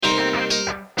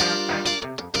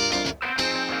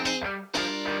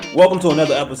Welcome to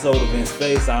another episode of In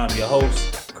Space. I'm your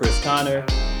host, Chris Connor.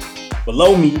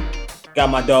 Below me, got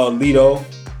my dog Lito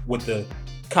with the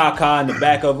caca in the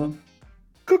back of him.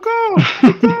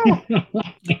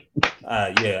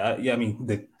 I mean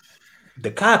the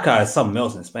caca is something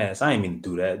else in Spanish. I ain't mean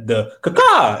to do that. The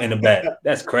caca in the back.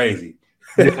 That's crazy.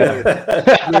 This man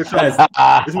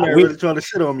really trying to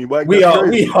shit on me, boy. We off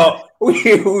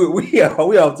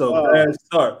to a bad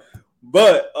start.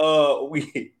 But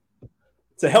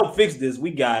to help fix this, we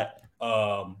got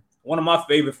one of my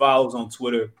favorite followers on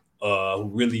Twitter, who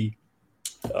really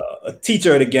a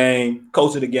teacher of the game,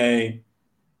 coach of the game.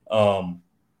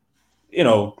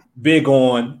 Big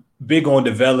on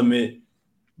development,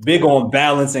 big on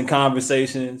balance and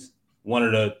conversations. One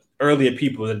of the earlier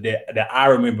people that I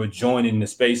remember joining the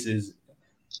spaces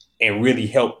and really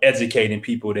help educating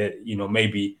people that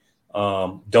maybe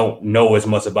don't know as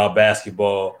much about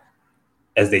basketball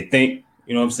as they think.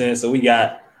 You know what I'm saying? So we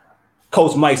got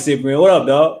Coach Mike Cyprian. What up,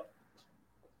 dog?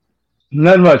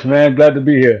 Not much, man. Glad to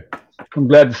be here. I'm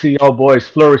glad to see y'all boys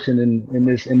flourishing in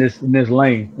this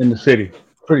lane in the city.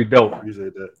 Pretty dope.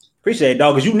 Appreciate it,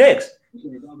 dog. Cause you next.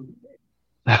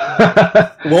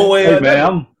 One way, hey,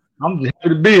 man. I'm just happy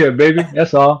to be here, baby.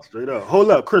 That's all. Straight up.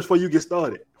 Hold up, Chris. Before you get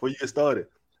started,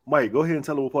 Mike, go ahead and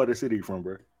tell them what part of the city you're from,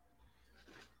 bro.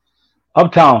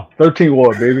 Uptown, 13th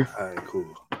Ward, baby. All right, cool.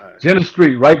 All right. Jenner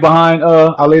Street, right behind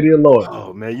Our Lady of the Lord.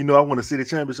 Oh man, I won a city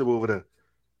championship over there.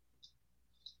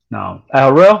 No,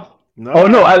 at Harrell? No,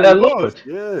 at Lord.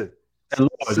 Yeah. At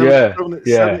Lord, yeah. 7th,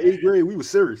 8th grade, we were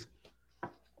serious.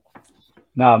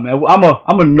 Nah, man,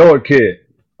 I'm a North kid.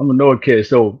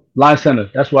 So Line Center,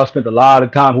 that's where I spent a lot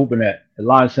of time hooping at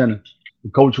Line Center.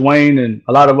 With Coach Wayne and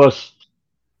a lot of us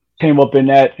came up in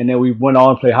that, and then we went on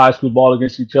and played high school ball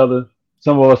against each other.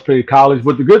 Some of us played college,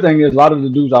 but the good thing is a lot of the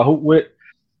dudes I hoop with,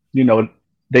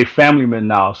 they family men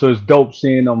now. So it's dope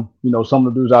seeing them. Some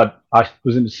of the dudes I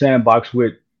was in the sandbox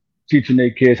with, teaching their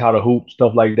kids how to hoop,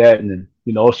 stuff like that. And then,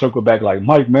 I'll circle back like,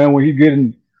 Mike, man, when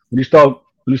you start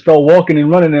walking and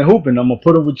running and hooping, I'm gonna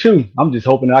put him with you. I'm just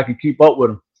hoping that I can keep up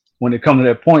with him when it comes to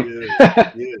that point.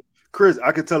 Yeah. Chris,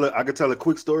 I could tell a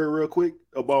quick story real quick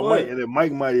about Mike, and then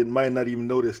Mike might not even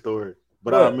know this story,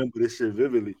 but I remember this shit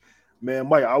vividly. Man,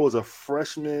 Mike, I was a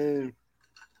freshman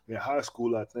in high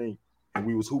school, I think, and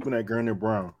we was hooping at Gurney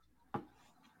Brown.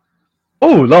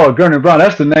 Oh Lord, Gurney Brown,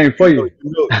 that's the name for you.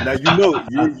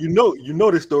 You know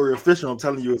this story official. I'm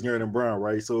telling you, it's Gurney Brown,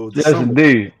 right? So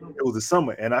indeed, it was the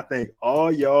summer, and I think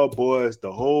all y'all boys,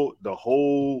 the whole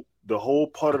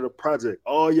part of the project,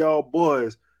 all y'all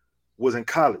boys was in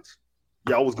college.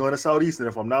 Y'all was going to Southeastern,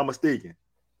 if I'm not mistaken.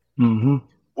 Mm-hmm.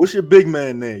 What's your big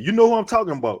man name? You know who I'm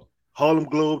talking about? Harlem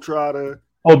Globetrotter.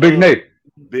 Oh, Big Nate.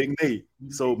 Big Nate.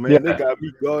 So man, They got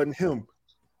me guarding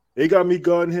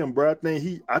him, bro. I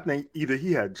think either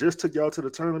he had just took y'all to the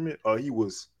tournament or he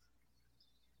was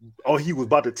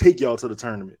about to take y'all to the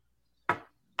tournament. All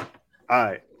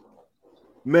right.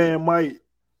 Man, Mike,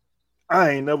 I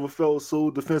ain't never felt so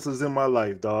defenseless in my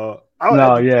life, dog. I was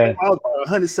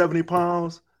 170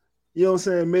 pounds. You know what I'm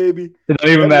saying? Maybe it don't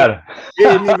even matter. It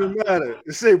didn't even matter.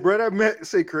 Say,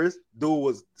 Chris,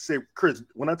 Chris.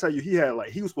 When I tell you, he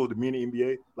was supposed to be in the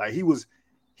NBA. Like he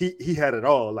had it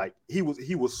all. Like he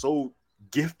was so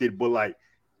gifted, but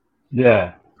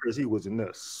Chris, he was in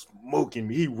there smoking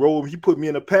me. He rolled. He put me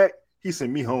in a pack. He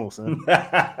sent me home, son.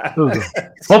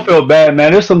 Don't feel bad,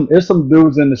 man. There's some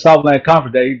dudes in the Southland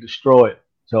Conference that he destroyed.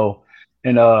 So,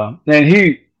 and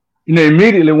he,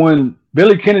 immediately when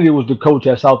Billy Kennedy was the coach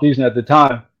at Southeastern at the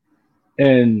time,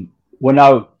 and when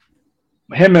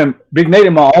him and Big Nate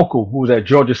and my uncle, who was at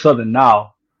Georgia Southern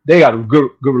now, they got a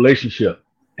good relationship.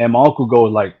 And my uncle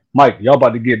goes like, Mike, y'all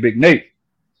about to get Big Nate.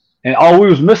 And all we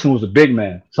was missing was a big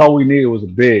man. That's all we needed was a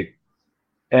big.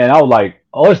 And I was like,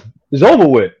 oh, it's over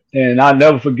with. And I'll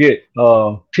never forget,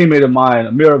 teammate of mine,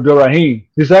 Amir Abdul-Rahim.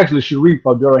 He's actually Sharif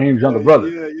Abdul-Rahim's younger brother.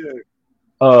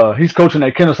 Yeah. He's coaching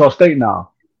at Kennesaw State now.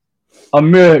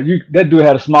 Amir, that dude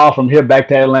had a smile from here back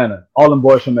to Atlanta. All them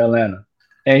boys from Atlanta.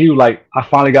 And he was like, I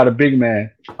finally got a big man.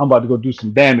 I'm about to go do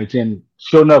some damage. And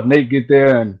sure enough, Nate get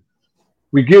there and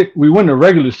we win the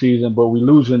regular season, but we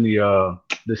lose in the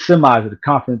semis of the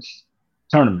conference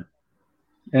tournament.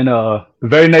 And the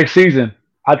very next season,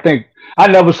 I think I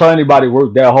never saw anybody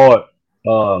work that hard.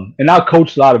 And I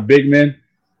coached a lot of big men,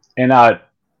 and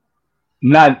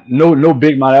no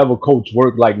big man I ever coached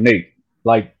worked like Nate.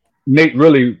 Like Nate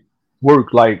really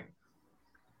worked like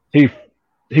he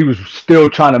was still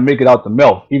trying to make it out the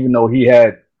melt, even though he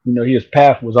had, his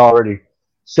path was already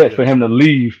set for him to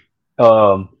leave.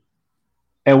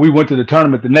 And we went to the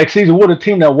tournament the next season with a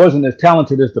team that wasn't as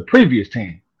talented as the previous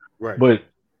team. Right. But,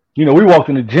 we walked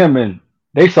in the gym and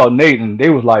they saw Nate and they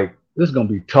was like, "This is gonna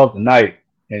be tough tonight."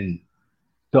 And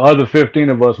the other 15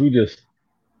 of us, we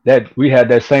had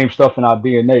that same stuff in our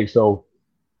DNA. So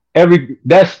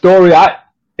that story,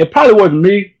 it probably wasn't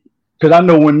me because I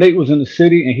know when Nate was in the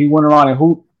city and he went around and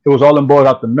hooped, it was all them boys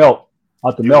out the melt.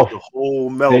 The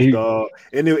whole melt, dog.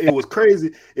 And it was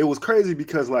crazy. It was crazy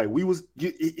because like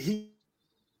he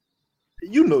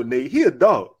you know Nate, he a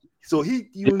dog. So he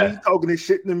talking this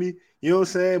shit to me, you know what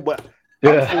I'm saying? But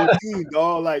I'm 14,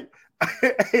 dog. Like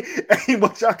ain't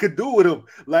much I could do with him.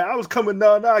 Like I was coming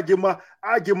down there, I give my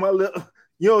little,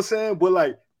 you know what I'm saying? But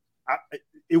like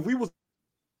if we was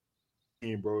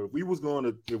going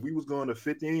to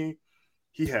 15,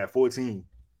 he had 14.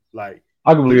 Like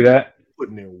I can believe that.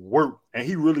 Putting in work, and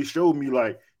he really showed me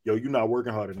like, yo, you're not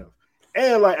working hard enough.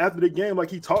 And like after the game,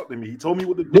 like he talked to me, he told me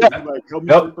what to do. Yeah. He like help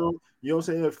me work on, you know what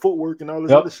I'm saying, footwork and all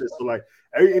this other shit. So like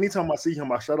anytime I see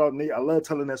him, I shout out Nate. I love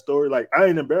telling that story. Like I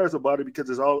ain't embarrassed about it because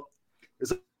it's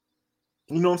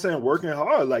you know what I'm saying, working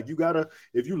hard. Like you gotta,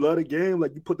 if you love the game,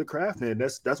 like you put the craft in.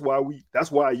 That's why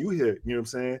you here. You know what I'm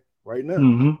saying, right now.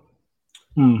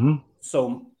 Mm-hmm. Mm-hmm.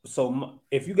 So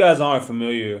if you guys aren't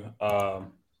familiar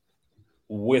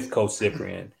with Coach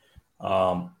Cyprian,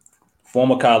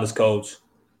 former college coach,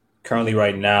 currently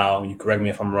right now, you correct me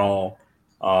if I'm wrong,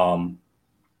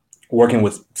 working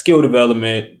with skill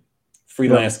development,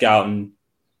 freelance scouting,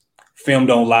 Film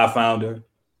Don't Lie founder,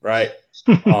 right?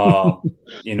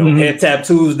 Head Tap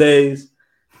Tuesdays.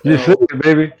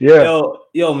 Baby. Yeah.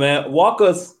 Yo, man, walk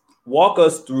us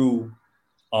through,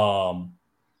 and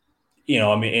you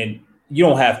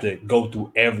don't have to go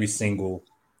through every single,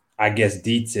 I guess,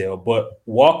 detail, but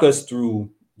walk us through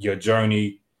your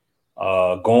journey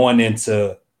going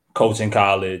into coaching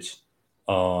college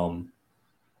to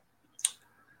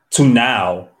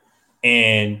now,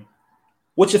 and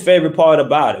what's your favorite part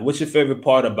about it? What's your favorite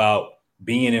part about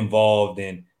being involved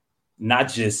in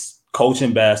not just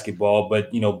coaching basketball,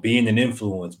 but, being an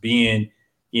influence, being,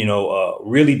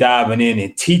 really diving in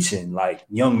and teaching like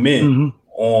young men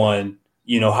on,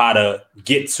 how to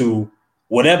get to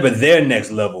whatever their next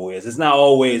level is. It's not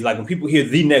always like when people hear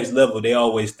the next level, they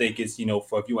always think it's,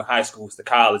 for if you're in high school, it's to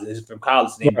college, it's from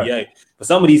college to the NBA. But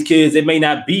some of these kids, it may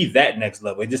not be that next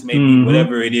level. It just may be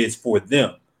whatever it is for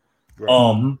them.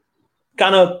 Right.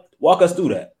 Kind of walk us through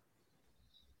that.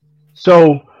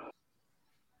 So,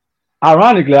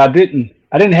 ironically, I didn't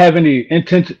have any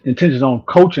intentions on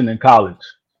coaching in college.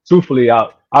 Truthfully, I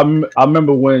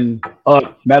remember when,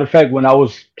 matter of fact, when I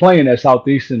was playing at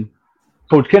Southeastern,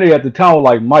 Coach Kennedy at the time was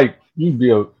like, Mike, you'd be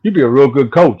a real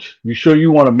good coach. You sure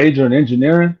you want to major in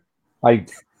engineering?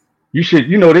 Like, you should,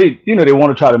 they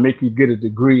want to try to make you get a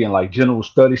degree in like general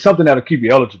studies, something that'll keep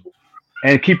you eligible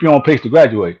and keep you on pace to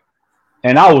graduate.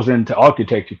 And I was into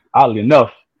architecture, oddly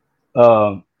enough.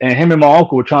 And him and my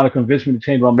uncle were trying to convince me to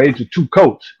change my major to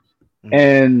coach.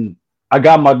 And I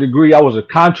got my degree. I was a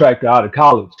contractor out of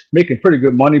college, making pretty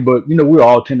good money, but we were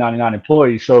all 1099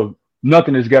 employees, so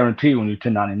nothing is guaranteed when you're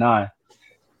 1099.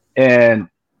 And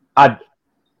I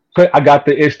got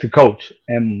the itch to coach.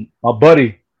 And my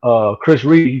buddy, Chris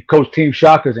Reed, he coached Team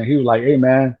Shockers, and he was like, hey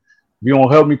man, if you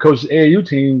want to help me coach the AAU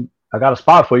team, I got a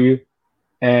spot for you.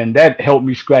 And that helped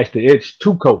me scratch the itch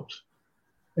to coach.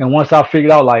 And once I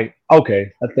figured out, like,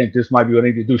 okay, I think this might be what I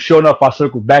need to do. Sure enough, I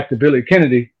circled back to Billy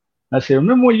Kennedy. I said,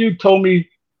 remember when you told me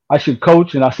I should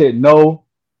coach? And I said, no.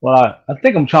 Well, I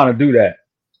think I'm trying to do that.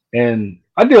 And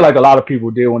I did like a lot of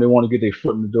people did when they want to get their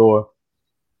foot in the door.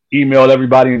 Email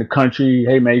everybody in the country.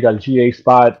 Hey, man, you got a GA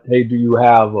spot. Hey, do you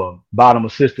have a bottom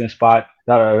assistant spot?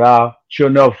 Da, da, da. Sure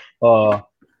enough,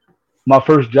 my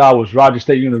first job was Rogers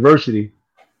State University.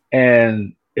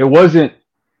 And it wasn't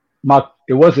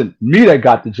me that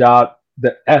got the job.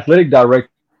 The athletic director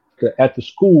at the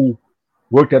school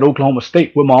worked at Oklahoma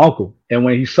State with my uncle. And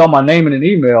when he saw my name in an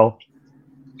email,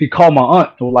 he called my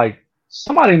aunt and was like,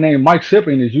 somebody named Mike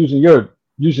Cyprian is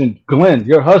using Glenn,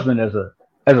 your husband, as a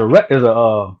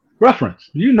reference.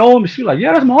 Do you know him? And she's like,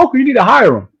 yeah, that's my uncle. You need to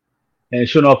hire him. And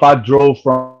sure enough, I drove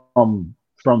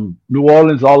from New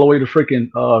Orleans all the way to freaking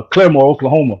Claremore,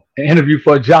 Oklahoma, and interviewed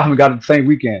for a job and got it the same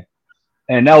weekend.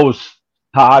 And that was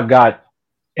how I got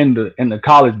in the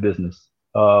college business.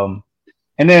 And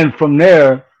then from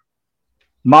there,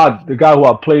 the guy who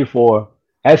I played for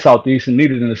at Southeastern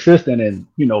needed an assistant, and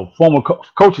former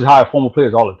coaches hire former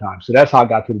players all the time. So that's how I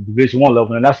got to the Division I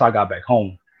level, and that's how I got back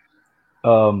home.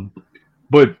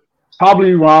 But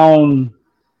probably around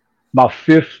my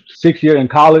 5th, 6th year in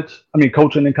college,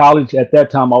 coaching in college, at that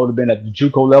time I would have been at the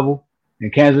JUCO level in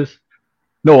Kansas.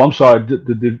 No, I'm sorry,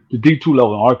 the D2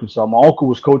 level in Arkansas. My uncle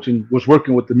was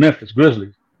working with the Memphis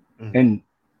Grizzlies. And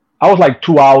I was like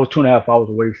 2 hours, 2.5 hours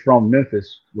away from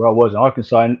Memphis, where I was in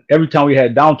Arkansas. And every time we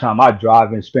had downtime, I'd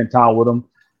drive and spend time with them,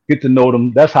 get to know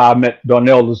them. That's how I met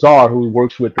Darnell Lazard, who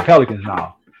works with the Pelicans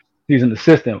now. He's an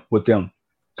assistant with them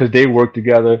because they work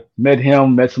together. Met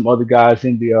him, met some other guys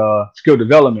in the skill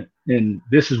development. And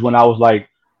this is when I was like,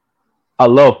 I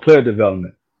love player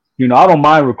development. I don't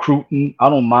mind recruiting. I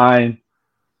don't mind,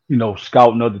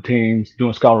 scouting other teams,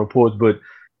 doing scouting reports. But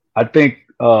I think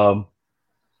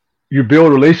you build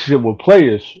a relationship with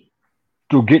players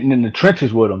through getting in the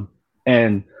trenches with them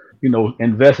and,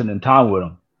 investing in time with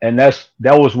them. And that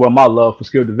was where my love for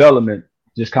skill development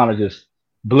just kind of just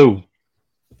blew.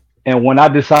 And when I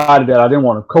decided that I didn't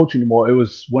want to coach anymore, it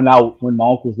was when my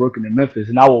uncle was working in Memphis,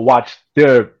 and I would watch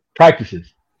their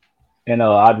practices. And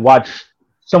I'd watch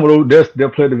some of their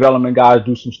player development guys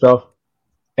do some stuff.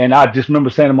 And I just remember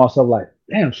saying to myself, like,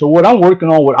 damn, so what I'm working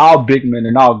on with our big men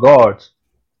and our guards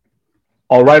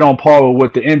are right on par with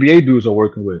what the NBA dudes are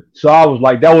working with. So I was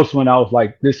like, that was when I was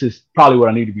like, this is probably what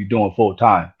I need to be doing full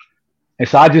time. And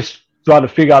so I just tried to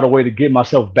figure out a way to get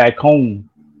myself back home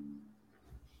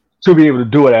to be able to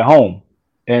do it at home.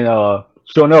 And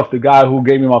sure enough, the guy who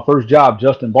gave me my first job,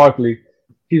 Justin Barkley,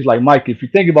 he's like, Mike, if you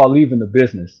think about leaving the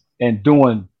business and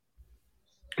doing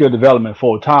skill development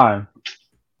full time,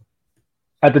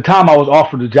 at the time I was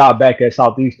offered a job back at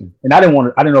Southeastern, and I didn't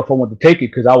know if I wanted to take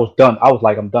it because I was done. I was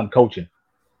like, I'm done coaching.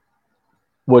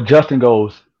 Well, Justin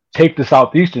goes, take the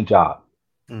Southeastern job.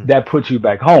 That puts you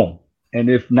back home. And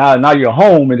if now you're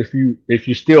home, and if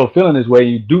you're still feeling this way,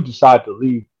 you do decide to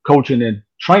leave coaching and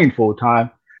train full time,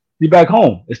 you're back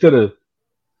home instead of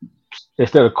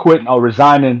quitting or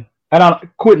resigning. And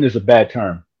quitting is a bad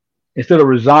term. Instead of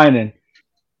resigning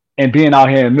and being out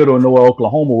here in middle of nowhere,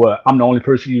 Oklahoma, where I'm the only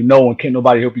person and can't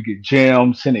nobody help you get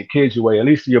gyms, sending kids your way. At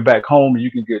least you're back home and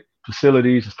you can get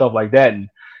facilities and stuff like that. And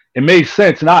it made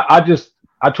sense. And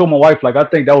I told my wife, like, I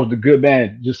think that was the good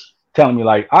man just telling me,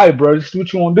 like, all right, bro, this is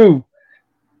what you want to do.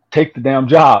 Take the damn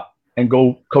job and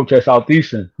go coach at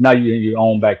Southeastern. Now you're in your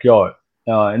own backyard.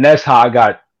 And that's how I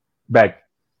got back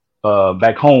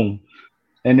home.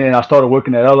 And then I started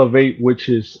working at Elevate, which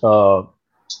is a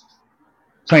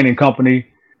training company.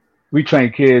 We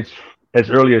train kids as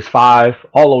early as 5,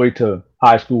 all the way to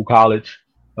high school, college.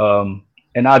 And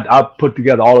I put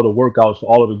together all of the workouts for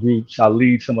all of the groups. I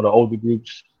lead some of the older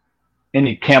groups.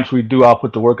 Any camps we do, I'll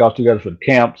put the workouts together for the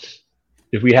camps.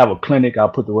 If we have a clinic, I'll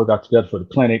put the workouts together for the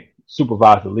clinic,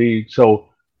 supervise the league. So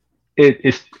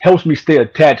it helps me stay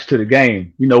attached to the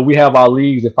game. We have our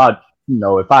leagues. If I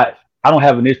don't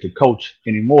have an itch to coach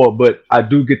anymore, but I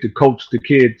do get to coach the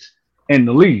kids in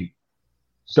the league.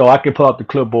 So I can pull out the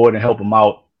clipboard and help them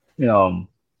out.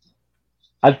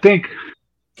 I think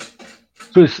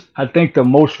the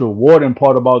most rewarding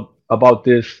part about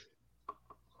this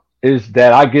is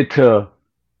that I get to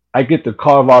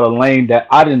carve out a lane that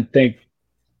I didn't think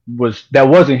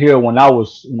wasn't here when I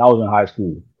was in high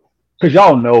school. Because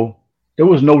y'all know there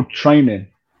was no training.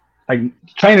 Like,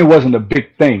 training wasn't a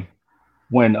big thing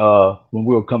when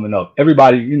we were coming up.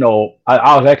 Everybody,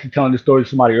 I was actually telling this story to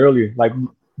somebody earlier. Like,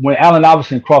 when Allen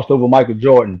Iverson crossed over Michael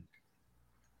Jordan,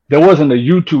 there wasn't a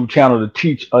YouTube channel to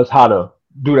teach us how to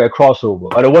do that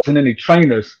crossover. Or there wasn't any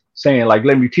trainers saying, like,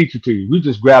 let me teach it to you. We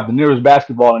just grabbed the nearest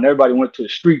basketball and everybody went to the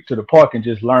street, to the park, and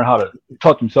just learned how to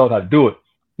taught themselves how to do it.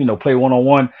 Play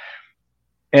one-on-one.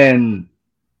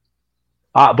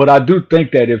 But I do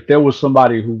think that if there was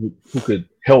somebody who could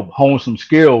help hone some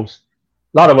skills,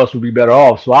 a lot of us would be better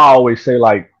off. So I always say,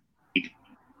 like,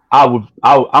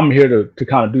 I'm here to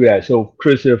kind of do that. So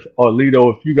Chris, or Lido,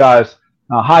 if you guys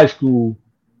high school,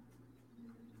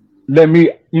 let me,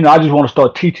 I just want to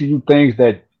start teaching you things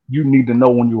that you need to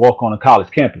know when you walk on a college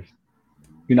campus.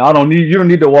 You don't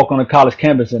need to walk on a college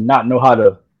campus and not know how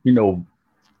to,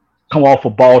 come off a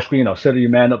ball screen or set your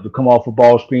man up to come off a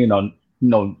ball screen, or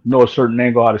know a certain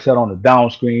angle, how to set on the down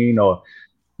screen, or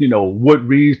what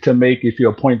reads to make if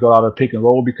you're a point guard out of pick and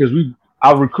roll. Because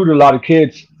I recruited a lot of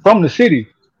kids from the city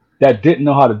that didn't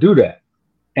know how to do that,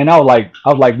 and I was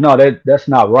like, no, that's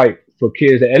not right for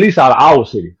kids, at least out of our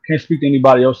city. Can't speak to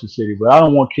anybody else's city, but I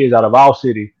don't want kids out of our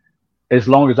city, as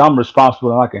long as I'm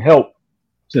responsible and I can help,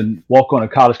 to walk on a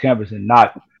college campus and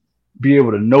not be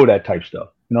able to know that type stuff.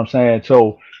 You know what I'm saying?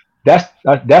 So that's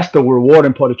the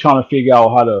rewarding part of trying to figure out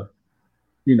how to,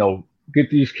 get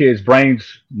these kids'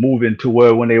 brains moving to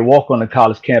where when they walk on a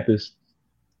college campus,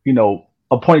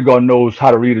 a point guard knows how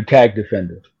to read a tag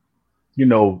defender.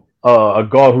 A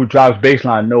guard who drives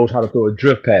baseline knows how to throw a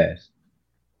drift pass.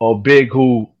 Or big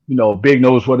big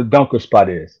knows what a dunker spot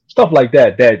is. Stuff like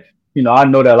that, I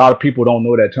know that a lot of people don't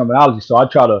know that terminology. So I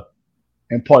try to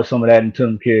impart some of that into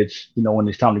them kids, when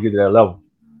it's time to get to that level.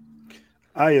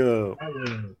 I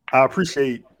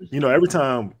appreciate, every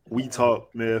time we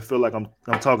talk, man, I feel like I'm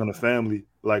talking to family.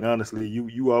 Like honestly,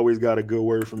 you always got a good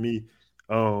word for me.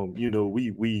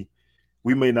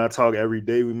 We may not talk every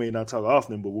day, we may not talk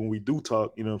often, but when we do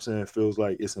talk, what I'm saying, it feels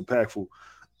like it's impactful.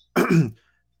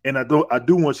 And I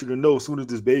do want you to know, as soon as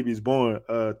this baby is born,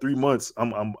 3 months,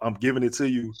 I'm giving it to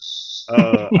you.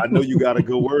 I know you got a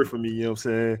good word for me, you know what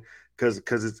I'm saying?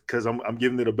 Because I'm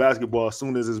giving it a basketball as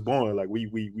soon as it's born. Like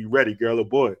we ready, girl or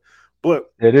boy.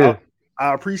 But It is.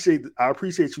 I appreciate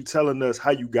you telling us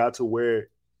how you got to where,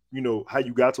 how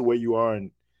you got to where you are,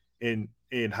 and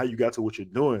how you got to what you're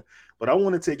doing. But I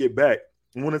want to take it back.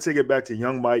 I want to take it back to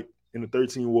young Mike in the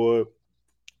 13 ward.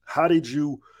 Who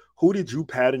did you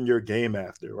pattern your game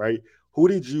after, right? Who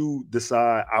did you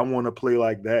decide I want to play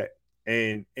like that?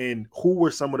 And who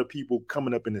were some of the people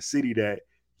coming up in the city that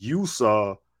you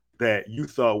saw that you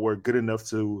thought were good enough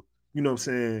to,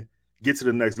 get to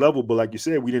the next level? But like you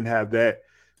said, we didn't have that.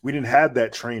 We didn't have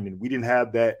that training. We didn't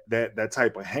have that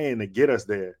type of hand to get us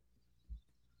there.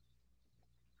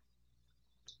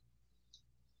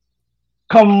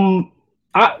 When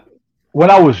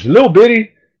I was little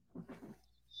bitty,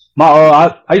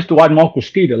 I used to watch my Uncle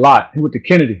Skeet a lot. He went to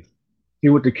Kennedy.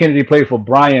 Played for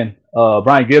Brian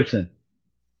Gibson.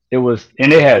 It was,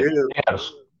 and they had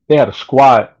a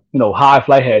squad. High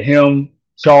Flight had him,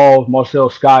 Charles, Marcel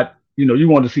Scott. You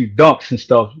wanted to see dunks and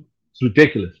stuff. It's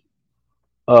ridiculous.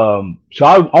 So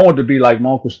I wanted to be like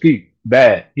my Uncle Skeet.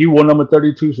 Bad. He wore number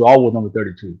 32, so I wore number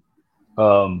 32.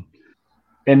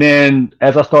 And then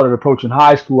as I started approaching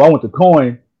high school, I went to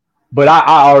Coin, but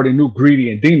I already knew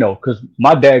Greedy and Dino because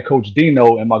my dad coached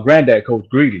Dino and my granddad coached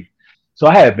Greedy. So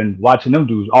I had been watching them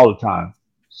dudes all the time.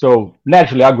 So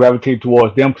naturally, I gravitated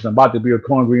towards them because I'm about to be a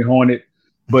Coin Green Hornet.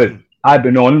 But I've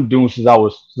been knowing them dudes since I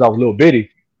was little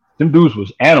bitty. Them dudes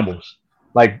was animals.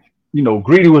 Like,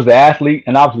 Greedy was the athlete,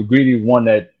 and obviously Greedy one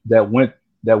that went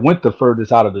the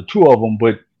furthest out of the two of them.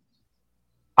 But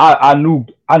I knew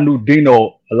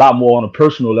Dino a lot more on a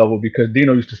personal level because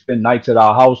Dino used to spend nights at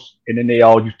our house, and then they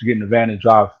all used to get in the van and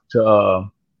drive to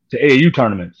AAU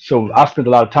tournaments. So I spent a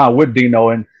lot of time with Dino,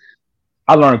 and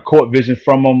I learned court vision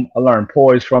from him. I learned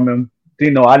poise from him.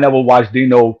 Dino, I never watched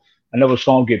Dino. I never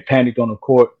saw him get panicked on the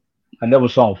court. I never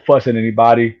saw him fuss at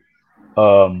anybody.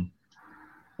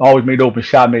 Always made the open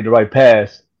shot, made the right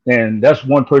pass. And that's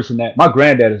one person that my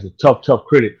granddad is a tough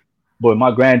critic. But my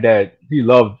granddad, he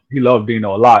loved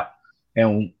Dino a lot.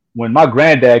 And when my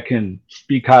granddad can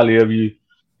speak highly of you,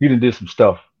 he done did some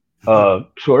stuff. So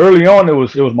early on, it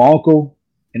was my uncle,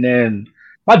 and then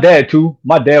my dad too.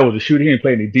 My dad was a shooter; he didn't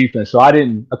play any defense, so I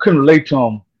couldn't relate to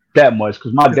him that much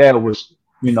because my dad was,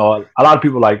 a lot of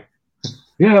people like,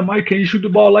 yeah, Mike, can you shoot the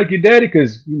ball like your daddy?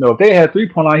 Because if they had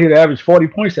 3-point line, he'd average 40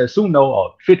 points at Suno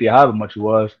or 50, however much it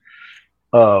was.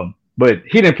 But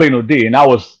he didn't play no D, and I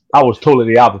was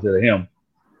totally the opposite of him.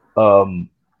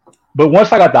 But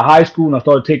once I got to high school and I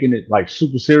started taking it like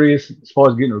super serious as far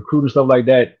as getting recruited and stuff like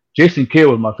that, Jason Kidd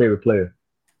was my favorite player.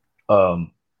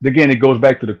 Again, it goes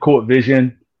back to the court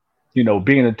vision,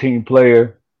 being a team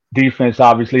player, defense.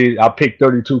 Obviously, I picked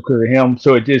 32 because of him.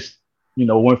 So it just,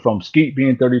 went from Skeet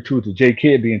being 32 to J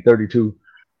Kidd being 32.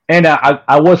 And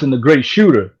I wasn't a great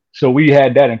shooter, so we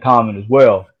had that in common as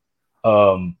well.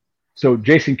 So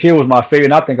Jason Kidd was my favorite,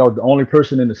 and I think I was the only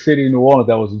person in the city of New Orleans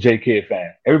that was a J Kidd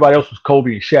fan. Everybody else was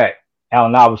Kobe and Shaq,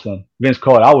 Allen Iverson, Vince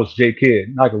Carter. I was J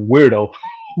Kidd, like a weirdo.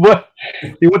 But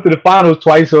he went to the finals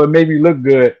twice, so it made me look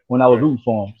good when I was rooting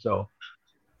for him.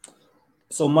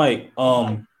 So Mike,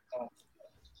 one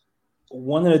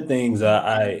of the things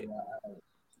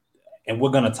and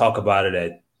we're gonna talk about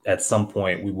it at some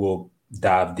point. We will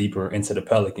dive deeper into the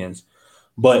Pelicans,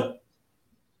 but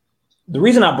the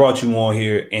reason I brought you on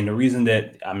here, and the reason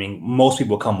that most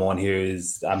people come on here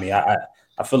is,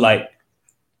 I feel like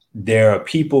there are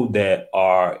people that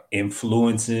are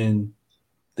influencing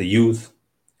the youth,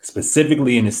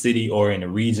 specifically in the city or in the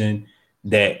region,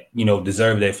 that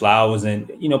deserve their flowers,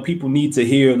 and people need to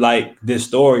hear like this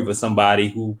story for somebody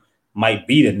who might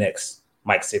be the next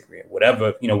Mike Cyprien,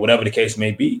 whatever the case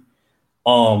may be.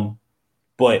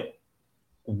 But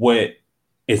what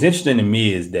is interesting to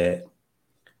me is that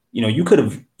you could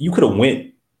have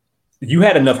you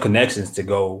had enough connections to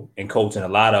go and coach in a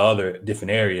lot of other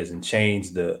different areas and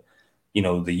change the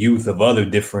youth of other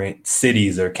different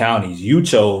cities or counties. You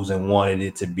chose and wanted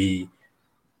it to be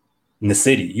in the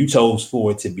city. You chose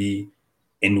for it to be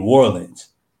in New Orleans.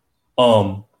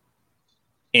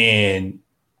 And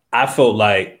I felt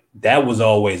like that was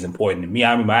always important to me.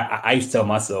 I remember I used to tell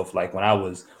myself, like, when I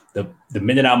was the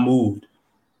minute I moved,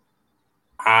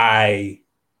 I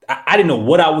I didn't know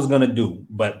what I was going to do,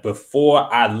 but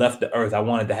before I left the earth, I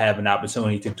wanted to have an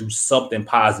opportunity to do something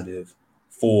positive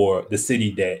for the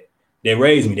city that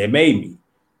raised me, that made me.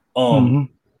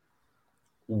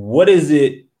 What is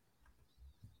it?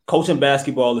 Coaching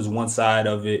basketball is one side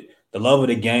of it. The love of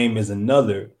the game is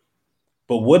another.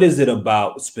 But what is it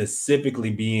about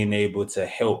specifically being able to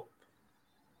help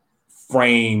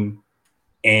frame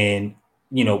and,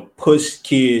 push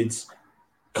kids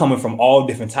coming from all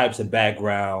different types of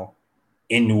background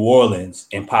in New Orleans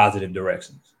in positive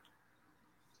directions?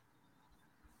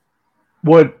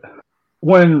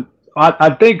 I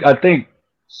think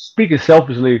speaking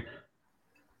selfishly,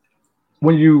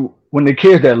 when the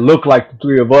kids that look like the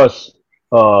three of us,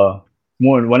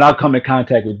 when I come in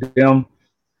contact with them,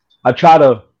 I try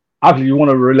to, obviously you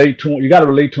want to relate to them. You got to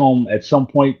relate to them at some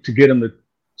point to get them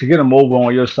over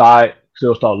on your side, so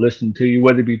they'll start listening to you,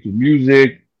 whether it be through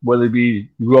music, whether it be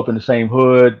you grew up in the same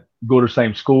hood, go to the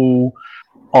same school.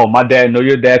 Oh, my dad know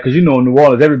your dad, because in New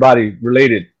Orleans, everybody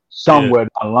related somewhere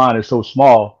down the line. It's so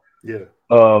small. Yeah.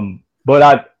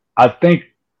 But I think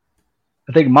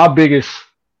my biggest,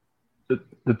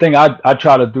 the thing I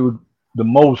try to do the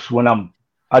most when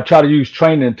I try to use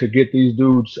training to get these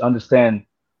dudes to understand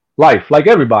life, like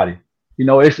everybody.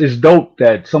 It's dope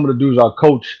that some of the dudes I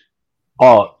coach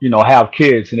have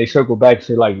kids and they circle back and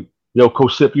say like, yo,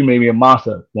 Coach Sip, you made me a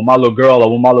monster. When my little girl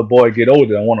or when my little boy get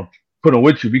older, I want to put them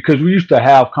with you, because we used to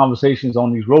have conversations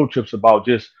on these road trips about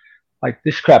just like,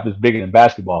 this crap is bigger than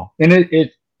basketball. And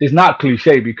it's not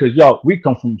cliche, because we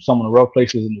come from some of the rough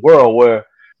places in the world where,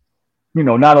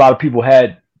 not a lot of people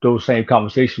had those same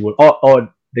conversations with,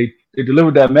 or they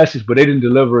delivered that message, but they didn't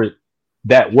deliver it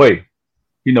that way.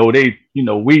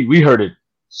 We heard it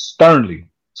sternly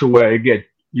to where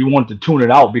you want to tune it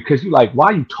out, because you're like, why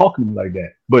are you talking to me like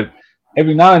that? But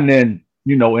every now and then,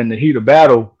 in the heat of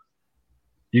battle,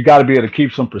 you got to be able to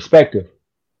keep some perspective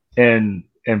and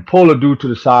pull a dude to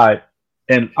the side.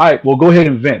 And all right, well, go ahead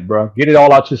and vent, bro. Get it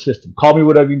all out your system. Call me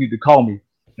whatever you need to call me.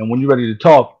 And when you're ready to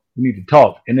talk, we need to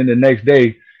talk. And then the next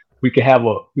day, we can have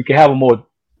a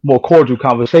more cordial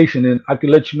conversation. And I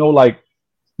can let you know, like,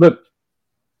 look,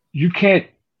 you can't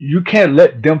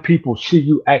let them people see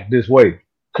you act this way.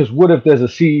 Because what if there's a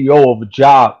CEO of a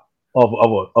job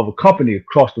of a company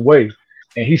across the way,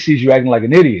 and he sees you acting like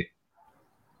an idiot?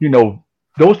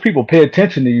 Those people pay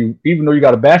attention to you, even though you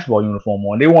got a basketball uniform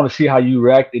on. They want to see how you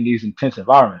react in these intense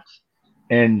environments.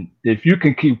 And if you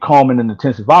can keep calm in an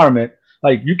intense environment,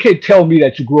 like, you can't tell me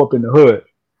that you grew up in the hood,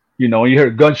 and you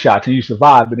heard gunshots and you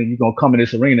survived, but then you're going to come in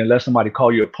this arena and let somebody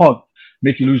call you a punk,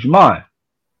 make you lose your mind.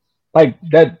 Like,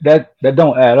 that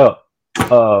don't add up.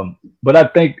 But I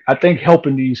think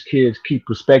helping these kids keep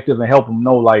perspective and help them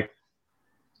know, like,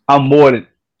 I'm more than,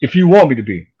 if you want me to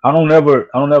be. I don't ever,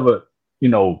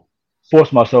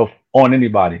 force myself on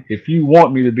anybody. If you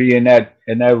want me to be in that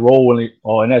role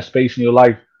or in that space in your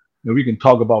life, and we can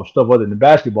talk about stuff other than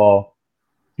basketball,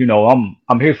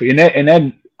 I'm here for you. And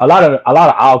then a lot of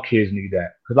our kids need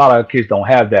that, because a lot of our kids don't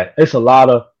have that. It's a lot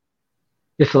of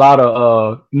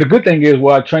and the good thing is,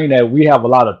 where I train at, we have a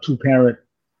lot of 2-parent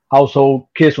household,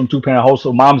 kids from 2-parent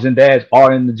household, moms and dads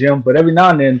are in the gym, but every now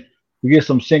and then we get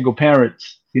some single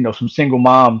parents, some single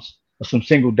moms or some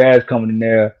single dads coming in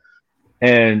there.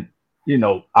 And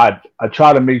I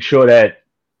try to make sure that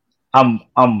I'm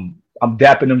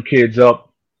dapping them kids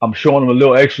up. I'm showing them a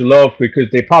little extra love, because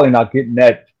they're probably not getting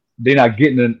that. They're not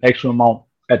getting an extra amount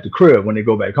at the crib when they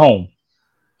go back home.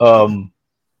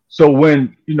 So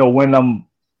when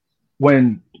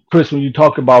Chris, when you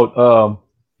talk about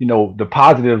the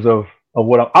positives of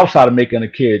what I'm outside of making a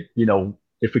kid,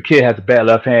 if a kid has a bad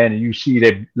left hand and you see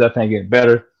that left hand getting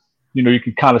better, you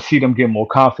can kind of see them get more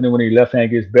confident when their left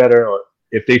hand gets better, or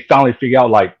if they finally figure out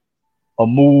like a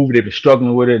move, they've been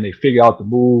struggling with it and they figure out the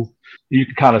move, you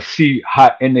can kind of see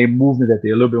how in their movement that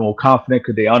they're a little bit more confident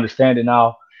because they understand it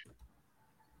now.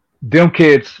 Them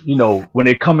kids, when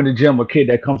they come in the gym, a kid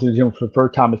that comes to the gym for the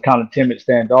first time is kind of timid,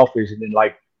 standoffish, and then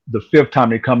like the 5th time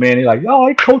they come in, they're like, "Yo,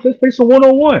 hey coach, let's play some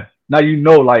 1-on-1." Now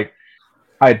like,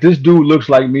 all right, this dude looks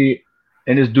like me,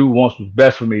 and this dude wants what's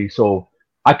best for me, so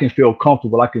I can feel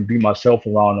comfortable. I can be myself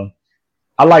around him.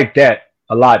 I like that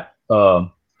a lot.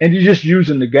 And you're just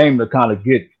using the game to kind of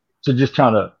get to just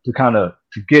trying to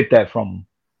get that from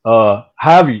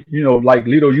however, like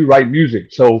Lito, you write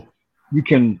music, so you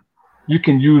can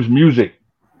use music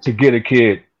to get a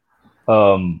kid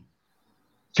to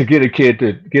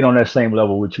get on that same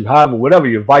level with you. However, whatever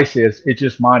your vice is, it's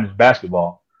just mine is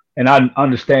basketball. And I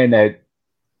understand that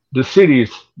the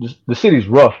city's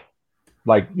rough.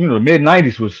 Like, the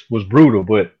mid-90s was brutal,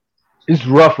 but it's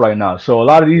rough right now. So a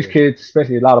lot of these kids,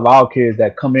 especially a lot of our kids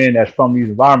that come in that's from these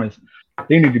environments,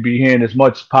 they need to be hearing as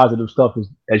much positive stuff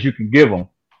as you can give them.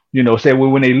 You know, say, well,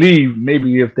 when they leave,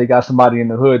 maybe if they got somebody in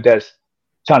the hood that's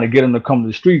trying to get them to come to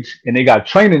the streets and they got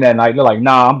training that night, they're like,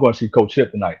 nah, I'm going to see Coach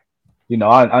Hip tonight. You know,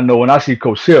 I know when I see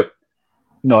Coach Hip,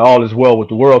 you know, all is well with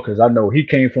the world because I know he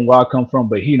came from where I come from,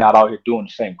 but he not out here doing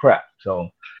the same crap. So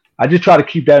I just try to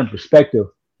keep that in perspective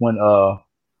when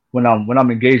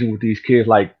I'm engaging with these kids.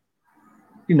 Like,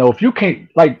 you know, if you can't,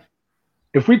 like,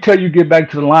 if we tell you get back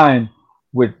to the line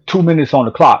with 2 minutes on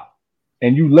the clock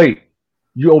and you late,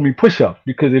 you owe me push-ups,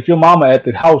 because if your mama at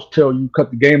the house tell you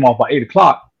cut the game off by 8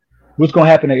 o'clock, what's gonna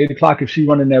happen at 8 o'clock if she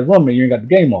run in that room and you ain't got the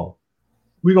game off?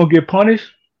 We gonna get punished?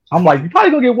 I'm like, you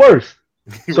probably gonna get worse.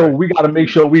 So we gotta make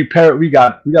sure we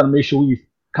gotta make sure we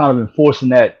kind of enforcing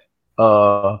that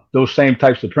those same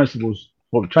types of principles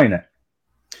for the train at.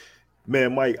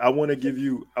 Man, Mike, I wanna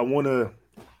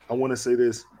say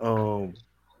this.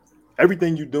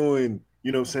 Everything you're doing,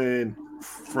 you know what I'm saying,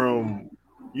 from,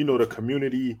 you know, the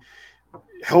community,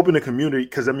 helping the community,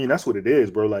 because I mean that's what it is,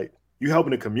 bro. Like, you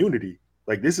helping the community.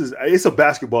 Like, it's a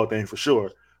basketball thing for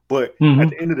sure, but at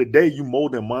the end of the day, you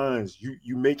molding minds.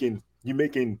 You making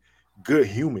good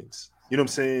humans. You know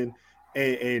what I'm saying?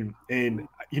 And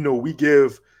you know, we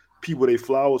give people their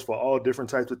flowers for all different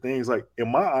types of things. Like,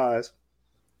 in my eyes,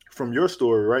 from your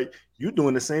story, right? You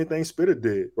doing the same thing Spitter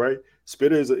did, right?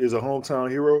 Spitter is a hometown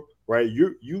hero, right?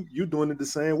 You doing it the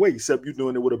same way, except you're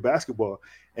doing it with a basketball.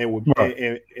 And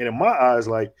and in my eyes,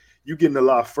 like, you getting a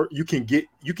lot. You can get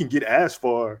as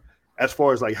far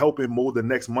as like helping mold the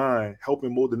next mind,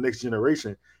 helping mold the next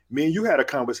generation. Me and you had a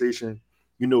conversation,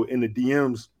 you know, in the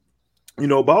DMs, you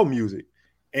know, about music.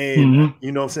 And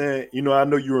you know what I'm saying? You know, I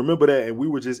know you remember that. And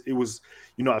it was,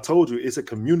 you know, I told you it's a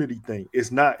community thing.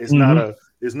 It's not a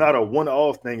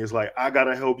one-off thing. It's like, I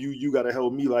gotta help you, you gotta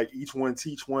help me, like each one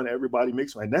teach one, everybody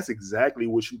makes one. And that's exactly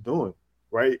what you're doing,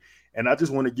 right? And I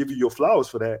just want to give you your flowers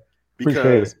for that,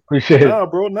 because appreciate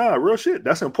it. Bro, real shit.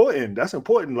 That's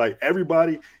important. Like,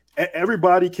 everybody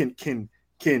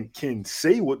can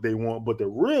say what they want, but the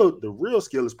real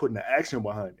skill is putting the action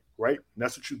behind it, right? And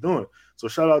that's what you're doing. So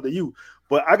shout out to you.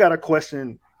 But I got a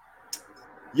question.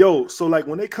 Yo, so like,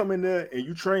 when they come in there and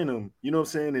you train them, you know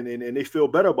what I'm saying, and they feel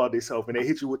better about themselves and they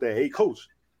hit you with that, hey coach,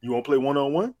 you want to play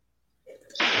one-on-one?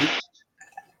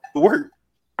 Work.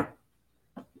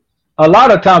 A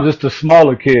lot of times it's the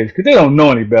smaller kids because they don't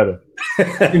know any better.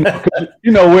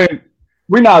 You know,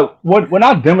 when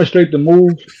I demonstrate the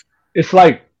moves, it's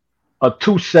like a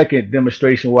 2-second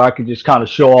demonstration where I can just kind of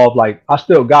show off, like, I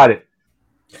still got it,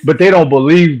 but they don't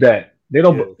believe that. They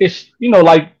don't. Yeah. It's, you know,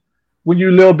 like when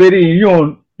you're a little bitty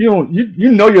and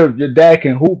you know your dad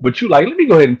can hoop, but you like, let me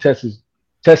go ahead and test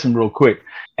him real quick,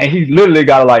 and he literally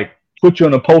gotta like put you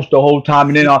in the post the whole time,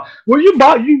 and then well,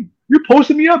 you're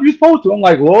posting me up, you're supposed to. I'm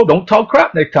like, well, don't talk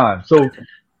crap next time. So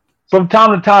from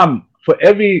time to time, for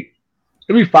every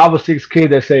 5 or 6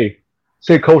 kids that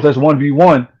say coach, that's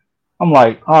 1v1, I'm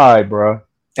like, all right, bro.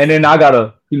 And then I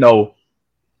gotta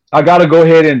go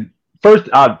ahead and first,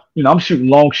 I'm shooting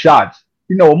long shots.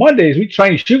 You know, Mondays we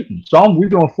train shooting, so we're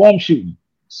doing form shooting.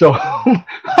 So I'm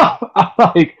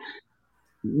like,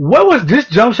 what was this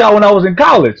jump shot when I was in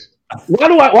college?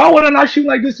 Why would I not shoot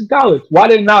like this in college? Why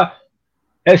did not?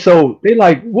 And so they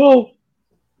like, well,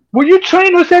 you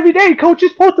train us every day, coach.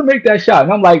 You're supposed to make that shot.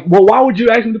 And I'm like, well, why would you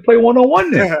ask me to play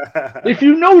one-on-one then if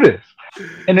you know this?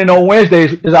 And then on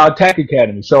Wednesdays is our attack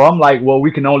academy. So I'm like, well,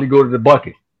 we can only go to the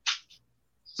bucket.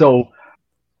 So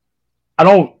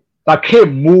I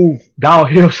can't move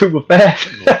downhill super fast.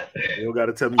 You don't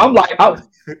gotta tell me. I'm like, I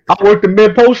work the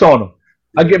mid post on them.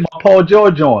 I get my Paul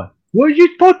George on. Well,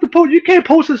 you supposed to post. You can't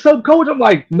post a sub, coach. I'm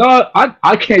like, no,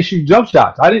 I can't shoot jump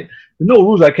shots. There's no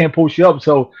rules. I can't post you up.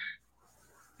 So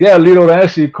yeah, Lito, to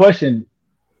answer your question,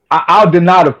 I'll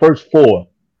deny the first 4,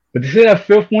 but to say that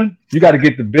 5th one, you got to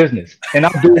get the business, and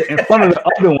I'll do it in front of the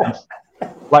other ones.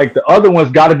 Like, the other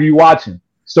ones got to be watching.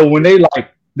 So when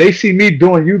they see me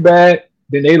doing you bad,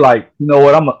 then they like, you know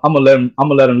what? I'm gonna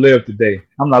let them live today.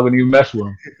 I'm not gonna even mess with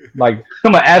them. Like,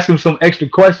 I'm gonna ask them some extra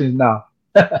questions now.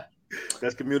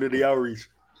 That's community outreach.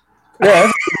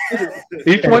 Yeah,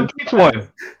 each one teach one.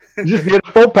 Just get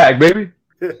a 4-pack, baby.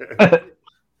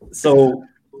 So,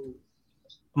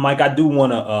 Mike, I do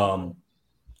want to.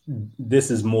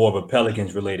 This is more of a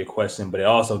Pelicans related question, but it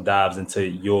also dives into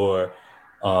your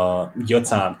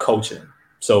time coaching.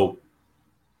 So.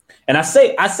 And I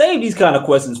save these kind of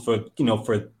questions for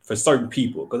certain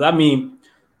people, because I mean,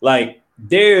 like,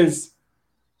 there's,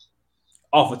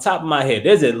 off the top of my head,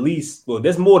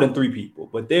 there's more than 3 people,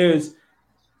 but there's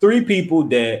 3 people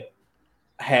that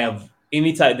have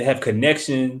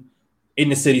connection in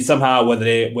the city somehow, whether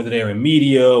they're in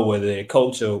media, whether they're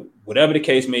coach or whatever the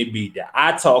case may be, that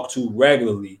I talk to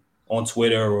regularly on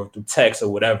Twitter or through text or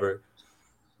whatever,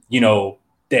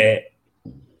 that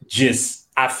just,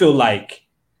 I feel like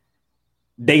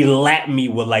they lack me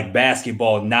with like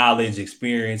basketball knowledge,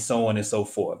 experience, so on and so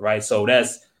forth, right? So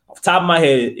that's off the top of my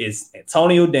head, it's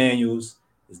Antonio Daniels,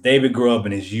 it's David Grubb,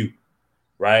 and it's you,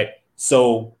 right?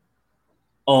 So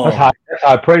that's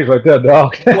high praise right there,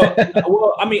 dog.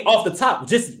 well, I mean, off the top,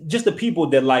 just the people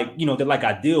that like, that like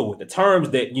I deal with, the terms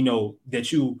that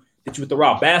that you throw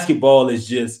out. Basketball is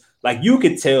just like, you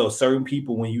could tell certain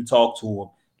people when you talk to them,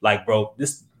 like, bro,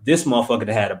 this motherfucker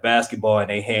that had a basketball in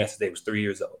their hands since they was 3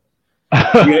 years old.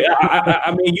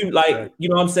 I mean, you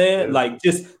know what I'm saying? Yeah. Like,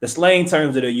 just the slang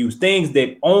terms that are used, things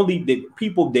that only the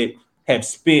people that have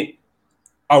spent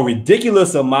a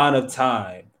ridiculous amount of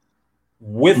time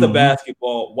with the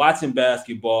basketball, watching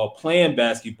basketball, playing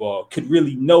basketball could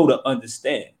really know to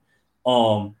understand.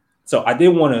 So I did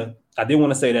want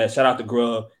to say that. Shout out to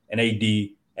Grubb and AD.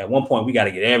 At one point, we got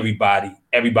to get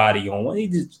everybody on one. He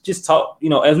just talk,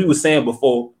 as we were saying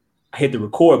before I hit the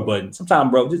record button.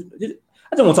 Sometimes, bro, I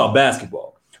just want to talk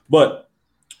basketball. But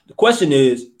the question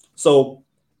is, so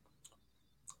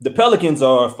the Pelicans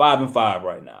are 5-5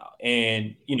 right now,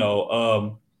 and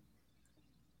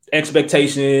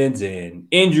expectations and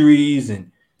injuries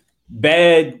and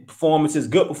bad performances,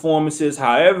 good performances,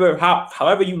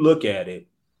 however you look at it,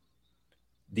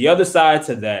 the other side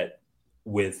to that,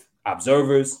 with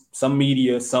observers, some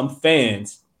media, some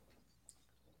fans,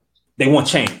 they want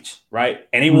change, right?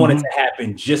 And they want it to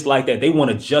happen just like that. They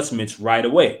want adjustments right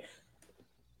away.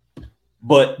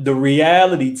 But the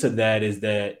reality to that is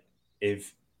that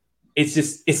if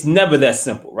it's never that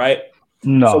simple, right?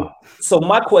 No. So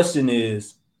my question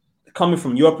is, coming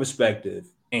from your perspective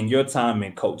and your time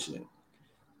in coaching,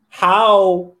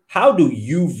 how do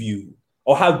you view,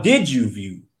 or how did you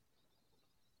view,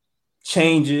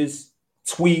 changes,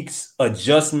 tweaks,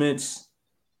 adjustments,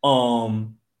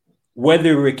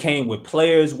 whether it came with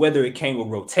players, whether it came with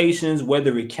rotations,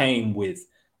 whether it came with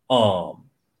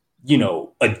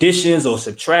additions or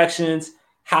subtractions?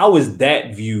 How is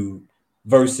that viewed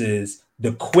versus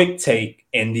the quick take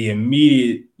and the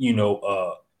immediate,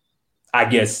 I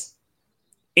guess,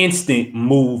 instant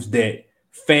moves that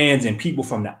fans and people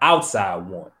from the outside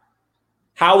want?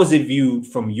 How is it viewed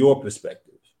from your perspective?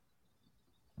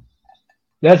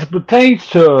 As it pertains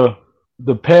to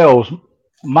the Pels,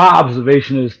 my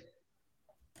observation is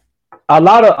a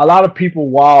lot of people,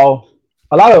 while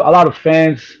a lot of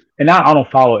fans, and I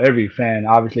don't follow every fan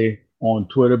obviously on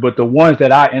Twitter, but the ones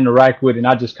that I interact with and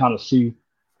I just kind of see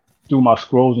through my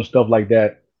scrolls and stuff like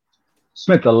that,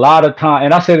 spent a lot of time,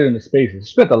 and I said it in the spaces,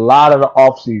 spent a lot of the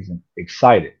offseason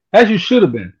excited, as you should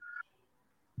have been.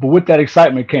 But with that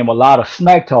excitement came a lot of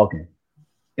smack talking.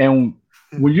 And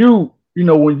when you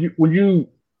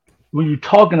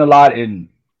talking a lot, and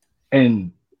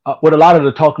with a lot of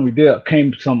the talking we did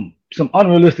came some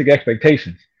unrealistic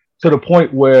expectations, to the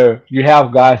point where you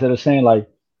have guys that are saying, like,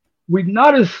 we're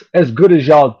not as good as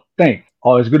y'all think,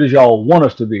 or as good as y'all want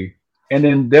us to be. And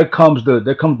then there comes the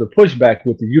pushback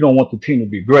with you don't want the team to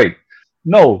be great.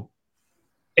 No.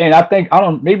 And I think,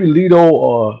 maybe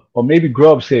Lito or maybe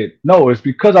Grubb said, no, it's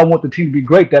because I want the team to be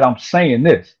great that I'm saying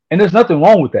this. And there's nothing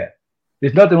wrong with that.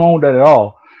 There's nothing wrong with that at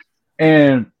all.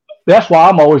 And that's why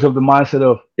I'm always of the mindset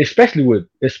of, especially with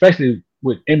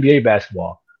NBA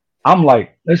basketball, I'm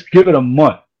like, let's give it a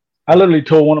month. I literally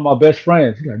told one of my best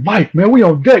friends, he's like, Mike, man, we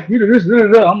on deck. We do this.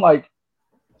 I'm like,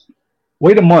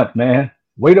 wait a month, man.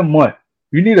 Wait a month.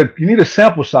 You need a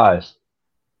sample size.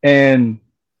 And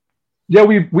yeah,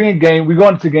 we in game. We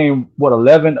going into game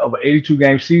 11 of an 82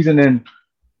 game season, and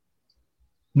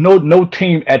no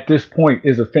team at this point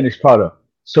is a finished product.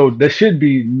 So there should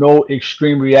be no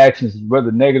extreme reactions,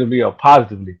 whether negatively or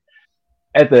positively.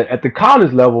 At the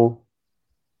college level,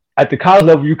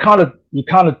 you kind of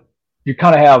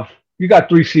have, you got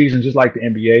 3 seasons just like the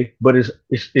NBA, but it's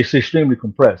extremely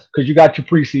compressed because you got your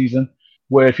preseason,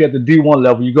 where if you're at the D1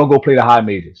 level, you're going to go play the high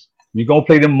majors. You're going to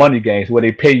play them money games where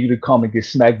they pay you to come and get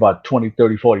smacked by 20,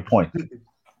 30, 40 points.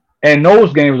 And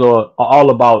those games are all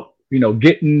about,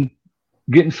 getting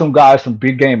some guys some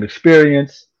big game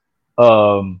experience,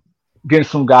 getting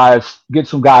some guys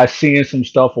seeing some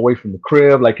stuff away from the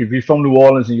crib. Like if you're from New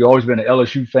Orleans and you've always been an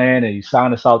LSU fan and you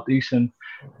sign a Southeastern,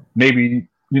 maybe,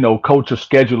 coach or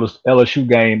schedule a LSU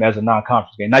game as a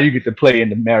non-conference game. Now you get to play in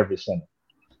the Marriott Center.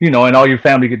 And all your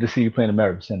family get to see you play in the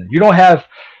Marriott Center. You don't have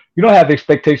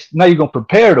expectations. Now you're going to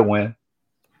prepare to win.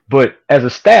 But as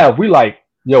a staff, we like,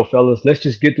 yo, fellas, let's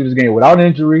just get through this game without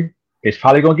injury. It's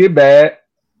probably going to get bad,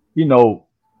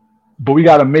 but we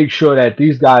got to make sure that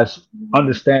these guys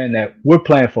understand that we're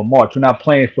playing for March. We're not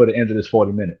playing for the end of this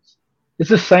 40 minutes. it's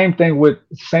the same thing with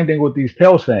these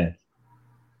Pels fans.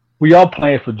 We all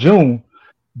playing for June,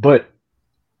 but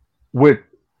with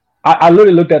I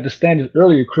literally looked at the standings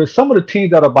earlier, Chris. Some of the teams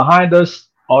that are behind us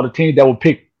are the teams that were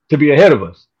picked to be ahead of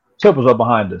us. Clippers are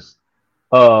behind us.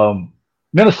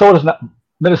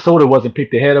 Minnesota wasn't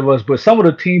picked ahead of us, but some of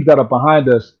the teams that are behind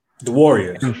us, the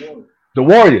Warriors.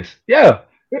 Yeah.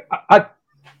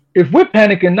 If we're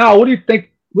panicking now, what do you think?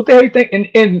 What the hell do you think?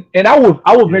 And I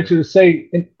would venture to say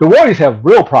the Warriors have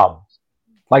real problems.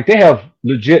 Like they have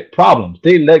legit problems.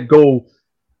 They let go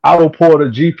Otto Porter,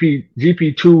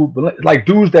 GP2, like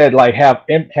dudes that like had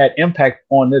impact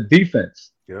on their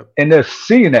defense. Yep. And they're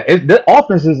seeing that. The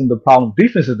offense isn't the problem.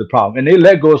 Defense is the problem. And they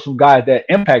let go of some guys that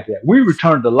impact that. We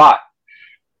returned a lot.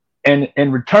 And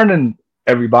returning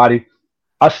everybody,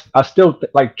 I still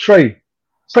like Trey's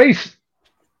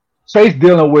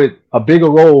dealing with a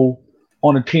bigger role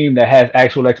on a team that has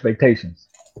actual expectations.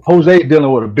 Jose's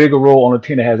dealing with a bigger role on a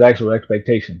team that has actual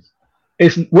expectations.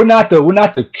 We're not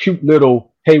the cute little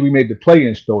hey we made the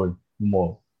play-in story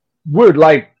anymore. We're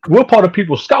part of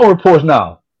people's scout reports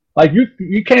now. Like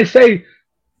you can't say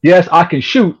yes I can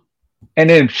shoot and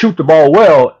then shoot the ball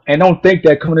well and don't think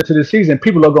that coming into the season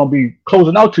people are going to be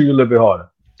closing out to you a little bit harder.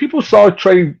 People saw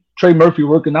Trey Murphy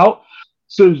working out,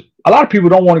 so a lot of people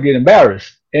don't want to get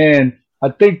embarrassed. And I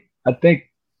think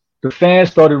the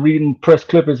fans started reading press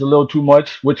clippings a little too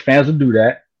much, which fans will do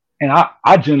that. And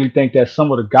I generally think that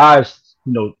some of the guys,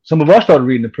 some of us started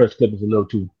reading the press clippings a little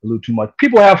too much.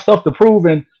 People have stuff to prove,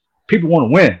 and people want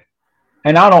to win.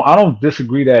 And I don't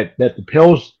disagree that the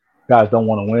Pels guys don't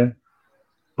want to win,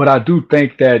 but I do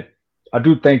think that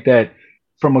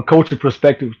from a coaching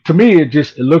perspective, to me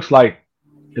it looks like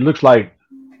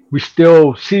we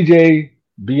still CJ,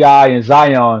 BI, and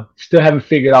Zion still haven't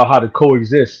figured out how to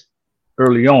coexist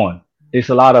early on. It's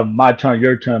a lot of my turn,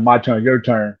 your turn, my turn, your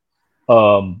turn.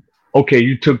 Okay,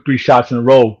 you took 3 shots in a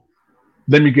row.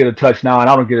 Let me get a touch now, and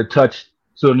I don't get a touch,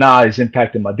 so now it's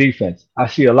impacting my defense. I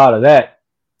see a lot of that.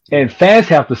 And fans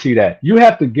have to see that. You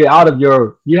have to get out of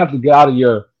your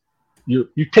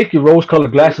you take your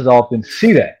rose-colored glasses off and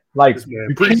see that. Like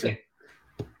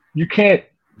you can't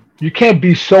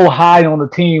be so high on the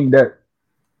team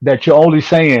that you're only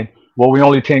saying, well, we're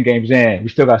only 10 games in. We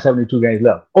still got 72 games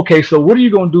left. Okay, so what are you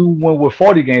going to do when we're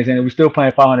 40 games in and we're still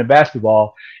playing 500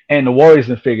 basketball and the Warriors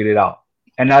have figured it out?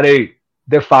 And now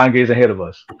they're 5 games ahead of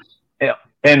us.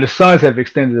 And the Suns have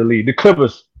extended the lead. The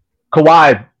Clippers,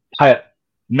 Kawhi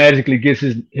magically gets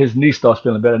his knee starts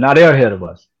feeling better. Now they're ahead of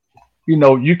us.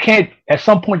 You can't, at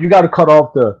some point you got to cut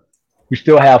off we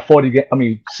still have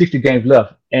 60 games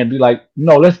left and be like,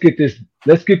 no, let's get this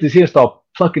here, start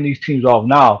plucking these teams off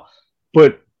now.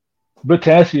 But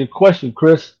to answer your question,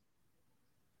 Chris,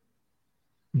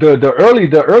 the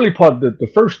early part,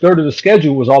 the first third of the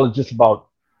schedule was all just about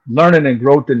learning and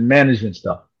growth and managing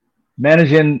stuff,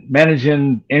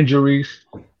 managing injuries,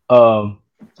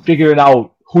 figuring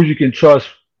out who you can trust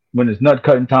when it's nut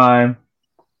cutting time.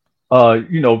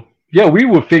 We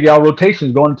would figure out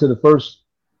rotations going into the first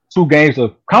 2 games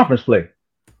of conference play,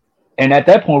 and at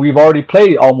that point we've already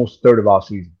played almost a third of our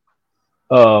season.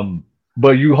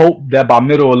 But you hope that by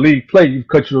middle of league play, you've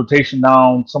cut your rotation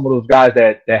down. Some of those guys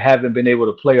that haven't been able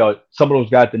to play, or some of those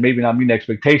guys that maybe not meeting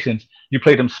expectations, you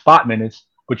play them spot minutes,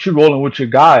 but you're rolling with your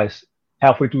guys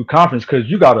halfway through conference because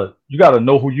you gotta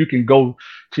know who you can go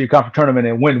to your conference tournament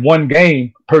and win 1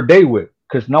 game per day with.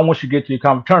 Because now once you get to your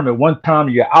conference tournament, one time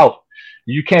you're out,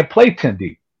 you can't play 10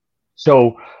 deep.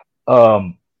 So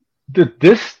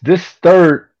this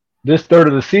third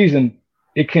of the season,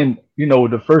 it can,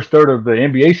 the first third of the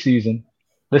NBA season,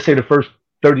 let's say the first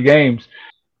 30 games,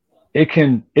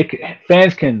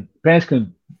 fans can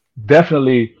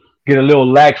definitely get a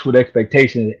little lax with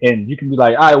expectations, and you can be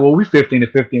like, all right, well, we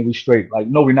 15-15, we straight. Like,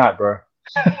 no, we're not, bro.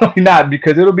 We're not,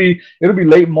 because it'll be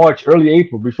late March, early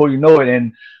April before you know it,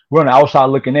 and we're on the outside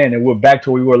looking in, and we're back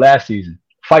to where we were last season,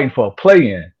 fighting for a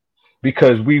play-in,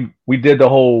 because we did the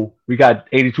whole, we got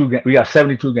 72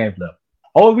 games left.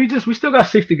 Oh, we still got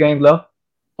 60 games left.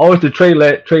 Oh, it's the trade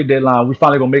deadline. We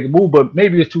finally gonna make a move, but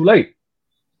maybe it's too late.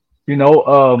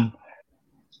 Fans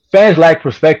lack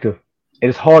perspective.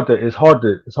 It's hard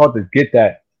to get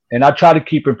that. And I try to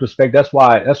keep in perspective. That's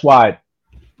why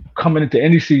coming into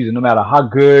any season, no matter how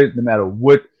good, no matter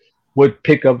what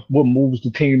pickups, what moves the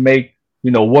team make,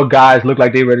 what guys look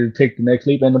like they're ready to take the next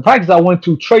leap. And the practice I went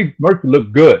to, Trey Murphy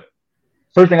looked good.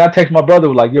 First thing I text my brother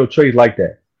was like, yo, Trey's like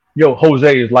that. Yo,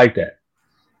 Jose is like that.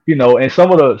 And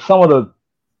some of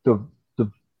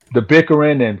the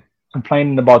bickering and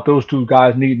complaining about those 2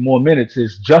 guys need more minutes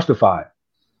is justified.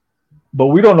 But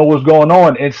we don't know what's going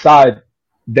on inside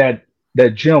that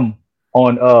gym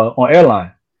on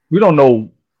Airline. we don't know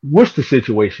what's the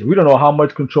situation. We don't know how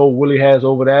much control Willie has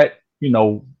over that. You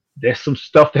know, there's some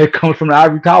stuff that comes from the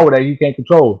ivory tower that he can't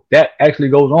control. That actually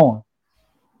goes on.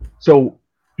 So,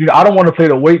 you know, I don't want to play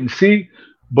the wait and see,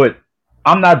 but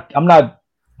I'm not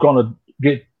gonna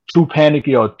get too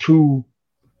panicky or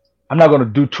I'm not gonna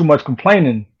do too much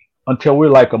complaining until we're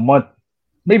like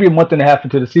maybe a month and a half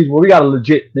into the season where we got a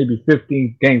legit maybe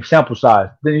 15 game sample size.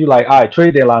 Then you're like, all right,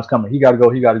 trade deadline's coming. He gotta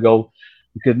go.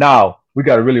 Because now we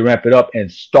gotta really ramp it up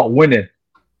and start winning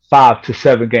 5 to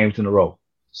 7 games in a row.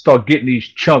 Start getting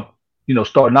these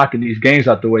start knocking these games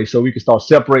out the way so we can start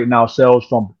separating ourselves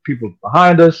from people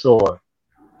behind us or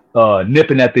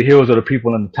nipping at the heels of the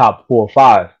people in the top 4 or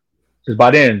 5. Because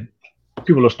by then,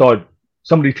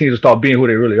 some of these teams will start being who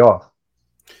they really are.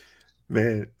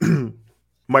 Man,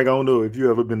 Mike, I don't know if you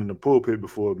ever been in the pulpit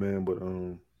before, man, but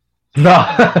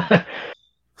no.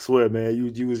 Swear,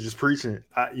 man, you was just preaching.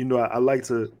 I like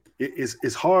to.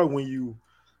 It's hard when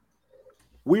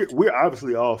we're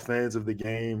obviously all fans of the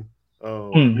game. You know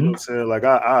what I'm saying? Like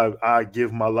I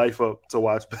give my life up to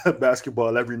watch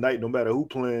basketball every night, no matter who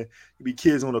playing. You be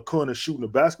kids on the corner shooting a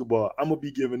basketball. I'm gonna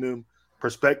be giving them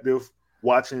perspective,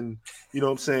 watching, you know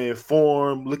what I'm saying,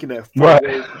 form, looking at form. Right.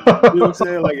 You know what I'm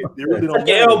saying? Like they really don't. Take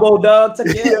your elbow, dog.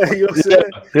 Take your elbow. Yeah, you know what I'm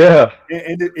saying? Yeah.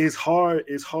 And it's hard.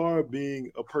 It's hard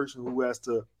being a person who has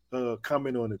to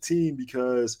comment on a team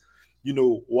because, you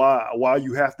know, while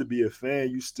you have to be a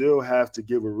fan, you still have to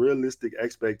give a realistic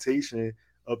expectation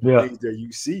of the things that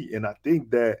you see. And I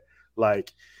think that,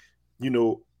 like, you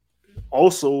know,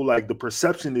 also like the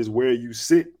perception is where you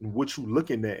sit and what you're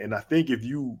looking at. And I think if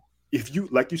you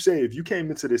like you say, if you came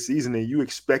into the season and you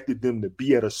expected them to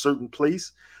be at a certain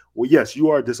place, well, yes, you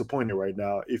are disappointed right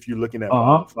now if you're looking at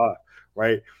 5,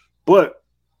 right? But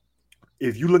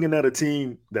if you're looking at a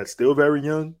team that's still very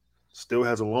young, still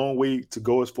has a long way to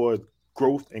go as far as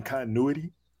growth and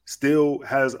continuity, still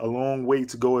has a long way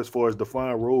to go as far as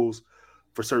defined roles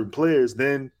for certain players,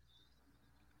 then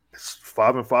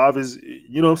 5-5 is,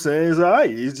 you know what I'm saying, is all right.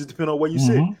 It just depends on where you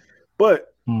sit.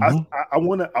 But I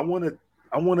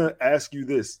wanna ask you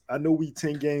this. I know we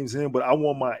 10 games in, but I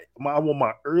want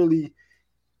my early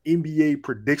NBA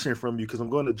prediction from you because I'm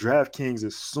going to DraftKings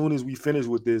as soon as we finish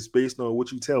with this based on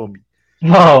what you tell me.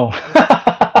 No.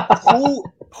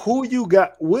 Who you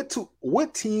got?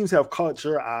 What teams have caught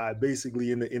your eye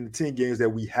basically in the 10 games that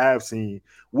we have seen?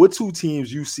 What 2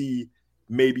 teams you see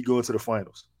maybe going to the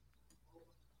finals?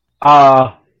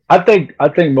 I think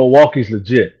Milwaukee's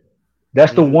legit.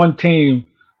 That's the one team.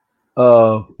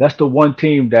 That's the one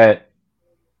team that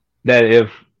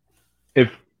if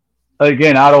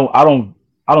again I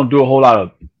don't do a whole lot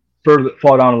of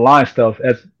far down the line stuff,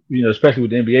 as you know, especially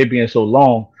with the NBA being so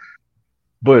long.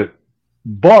 But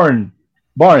barring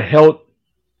health,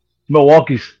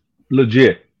 Milwaukee's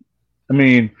legit. I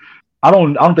mean, I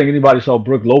don't think anybody saw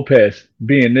Brook Lopez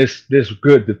being this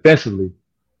good defensively.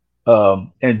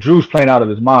 And Drew's playing out of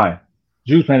his mind.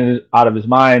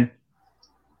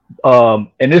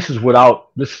 And this is without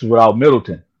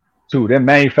Middleton too. They're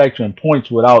manufacturing points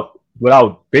without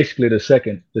basically the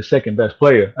second best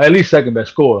player, at least second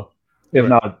best scorer, if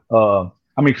not.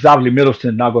 I mean, because obviously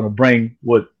Middleton's not going to bring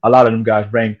what a lot of them guys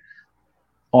bring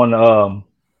on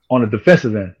the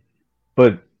defensive end.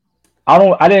 But I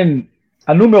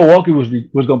knew Milwaukee was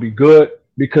going to be good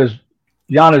because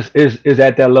Giannis is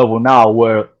at that level now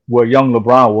where young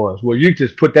LeBron was, where you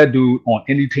just put that dude on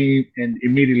any team and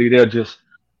immediately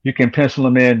you can pencil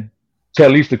him in to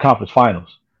at least the conference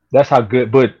finals. That's how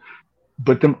good. But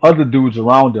them other dudes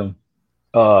around him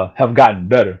have gotten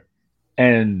better.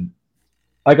 And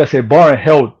like I said, barring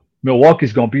health,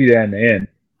 Milwaukee's going to be there in the end.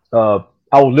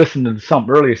 I was listening to something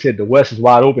earlier said the West is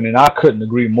wide open, and I couldn't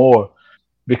agree more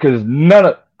because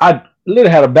I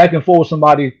literally had a back and forth with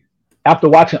somebody after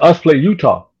watching us play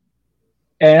Utah.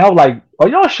 And I was like, are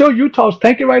y'all sure Utah's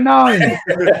tanking right now? And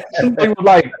somebody was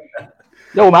like,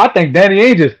 yo, man, I think Danny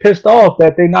Ainge is pissed off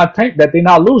that they're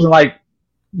not losing. Like,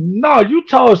 no,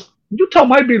 Utah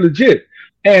might be legit.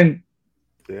 And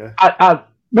I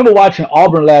remember watching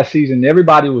Auburn last season.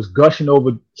 Everybody was gushing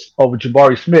over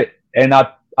Jabari Smith. And I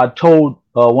told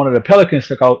one of the Pelican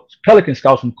scouts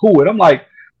from Coolwood, I'm like,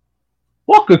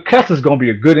 Walker Kessler's going to be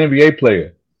a good NBA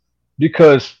player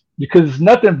because there's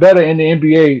nothing better in the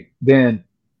NBA than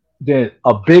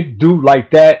a big dude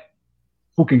like that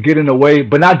who can get in the way,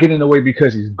 but not get in the way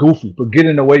because he's goofy, but get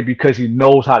in the way because he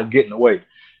knows how to get in the way.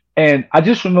 And I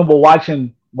just remember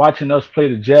watching us play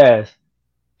the Jazz,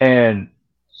 and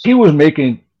he was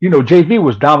making, JV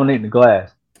was dominating the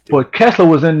glass, but Kessler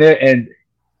was in there, and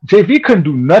JV couldn't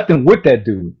do nothing with that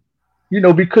dude,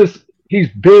 because he's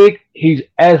big, he's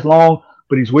as long,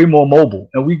 but he's way more mobile.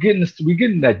 And we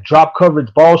getting that drop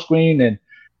coverage ball screen, and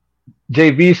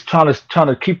JV's trying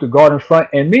to keep the guard in front.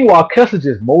 And meanwhile, Kessler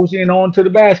just moseying on to the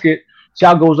basket.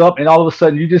 Shot goes up, and all of a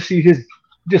sudden you just see his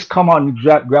just come out and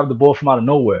grab the ball from out of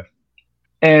nowhere.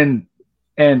 And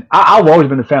I've always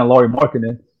been a fan of Lauri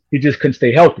Markkanen. He just couldn't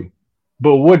stay healthy.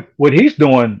 But what he's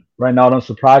doing right now doesn't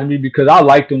surprise me, because I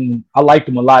liked him a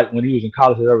lot when he was in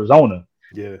college at Arizona.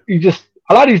 Yeah.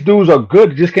 A lot of these dudes are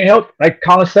good, just can't help. Like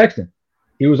Colin Sexton.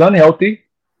 He was unhealthy.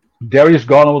 Darius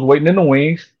Garland was waiting in the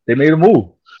wings. They made a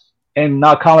move. And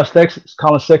now Colin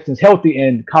Sexton's healthy,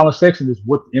 and Colin Sexton is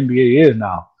what the NBA is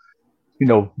now. You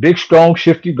know, big, strong,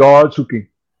 shifty guards who can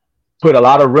put a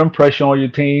lot of rim pressure on your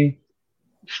team,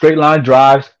 straight line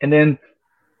drives, and then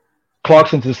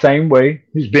Clarkson's the same way.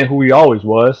 He's been who he always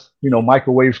was, you know,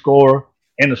 microwave scorer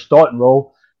in the starting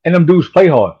role, and them dudes play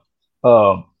hard.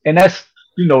 And that's,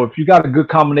 you know, if you got a good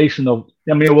combination of,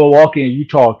 I mean, Milwaukee and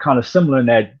Utah are kind of similar in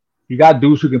that you got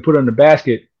dudes who can put it in the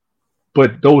basket,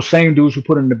 but those same dudes who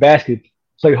put it in the basket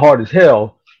play hard as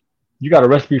hell. You got a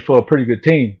recipe for a pretty good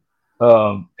team.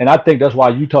 And I think that's why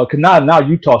Utah, because now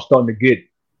Utah's starting to get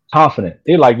confident.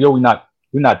 They're like, yo, we're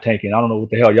not tanking. I don't know what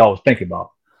the hell y'all was thinking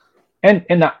about. And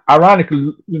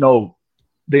ironically, you know,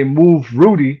 they moved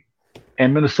Rudy,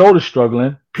 and Minnesota's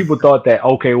struggling. People thought that,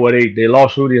 okay, well, they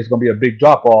lost Rudy. It's going to be a big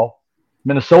drop-off.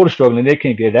 Minnesota's struggling. They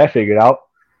can't get that figured out.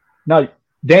 Now,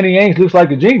 Danny Ainge looks like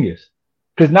a genius,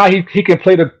 because now he can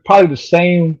play probably the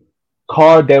same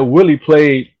card that Willie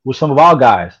played with some of our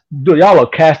guys. Dude, y'all are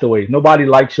castaways. Nobody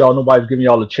likes y'all. Nobody's giving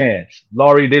y'all a chance.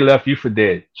 Laurie, they left you for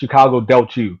dead. Chicago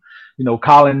dealt you. You know,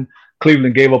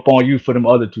 Cleveland gave up on you for them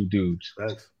other two dudes.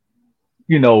 Thanks.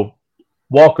 You know,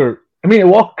 Walker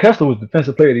Kessler was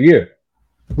Defensive Player of the Year.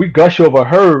 We gush over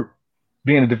Herb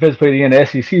being a Defensive Player of the Year in the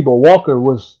SEC, but Walker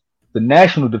was the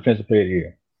National Defensive Player of the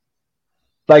Year.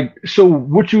 Like, so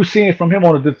what you're seeing from him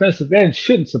on the defensive end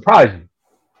shouldn't surprise you.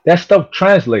 That stuff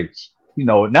translates. You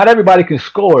know, not everybody can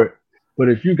score it, but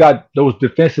if you got those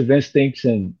defensive instincts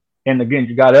and again,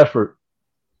 you got effort,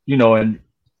 you know, and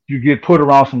you get put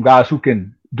around some guys who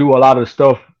can do a lot of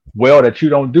stuff well that you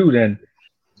don't do, then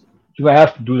you're going to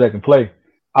have to do that can play.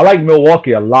 I like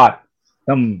Milwaukee a lot.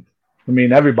 I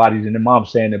mean, everybody's in their mom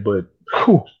saying it, but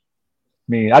whew, I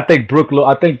mean, I think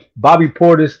Bobby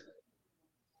Portis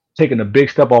taking a big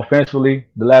step offensively.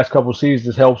 The last couple of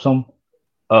seasons helps them.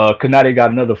 Because now they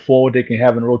got another forward they can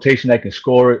have in a rotation that can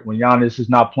score it when Giannis is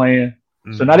not playing.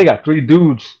 Mm-hmm. So now they got three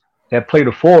dudes that play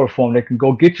the forward for them that can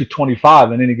go get you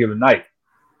 25 in any given night.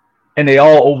 And they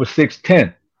all over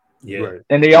 6'10". Yeah. Right.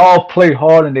 And they all play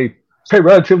hard, and they play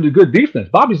relatively good defense.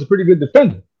 Bobby's a pretty good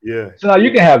defender. Yeah. So now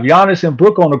you can have Giannis and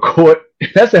Brook on the court.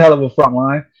 That's a hell of a front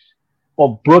line.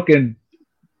 Or Brook and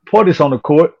Portis on the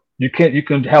court. You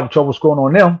can have trouble scoring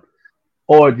on them.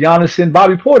 Or Giannis and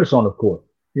Bobby Portis on the court.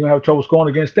 You don't have trouble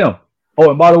scoring against them. Oh,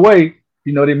 and by the way,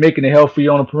 you know, they're making it hell for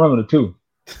you on the perimeter too.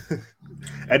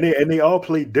 and they all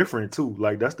play different too.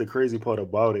 Like, that's the crazy part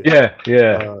about it. Yeah.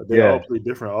 They all play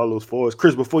different, all those forwards.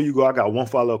 Chris, before you go, I got one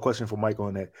follow-up question for Mike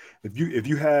on that. If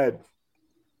you had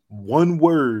one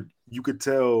word you could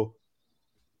tell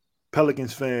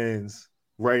Pelicans fans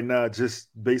right now, just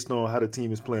based on how the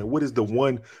team is playing, what is the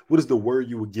word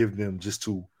you would give them just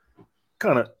to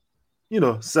kind of, you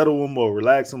know, settle them or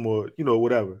relax them or, you know,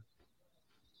 whatever?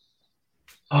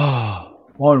 Oh,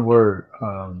 one word.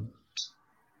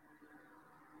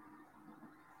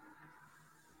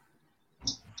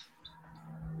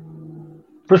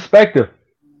 Perspective.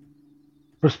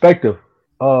 Because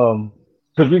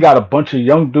we got a bunch of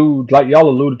young dudes, like y'all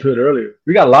alluded to it earlier.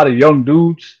 We got a lot of young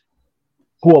dudes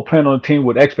who are playing on the team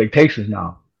with expectations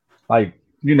now. Like,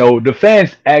 you know, the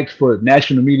fans ask for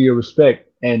national media respect,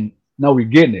 and now we're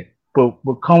getting it. But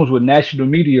what comes with national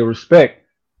media respect,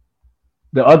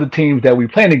 the other teams that we're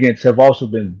playing against have also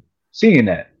been seeing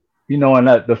that. You know, and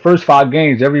the first 5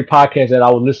 games, every podcast that I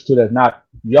would listen to that's not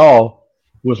y'all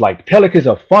was like, Pelicans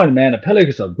are fun, man. The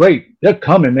Pelicans are great. They're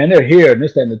coming, man. They're here, and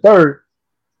this, that, and the third.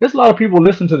 There's a lot of people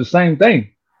listen to the same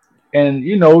thing. And,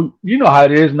 you know how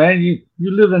it is, man. You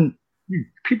live in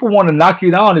 – people want to knock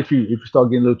you down if you start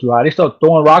getting a little too high. They start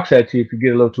throwing rocks at you if you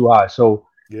get a little too high. So,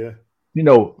 yeah. You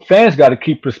know, fans got to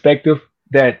keep perspective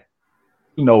that,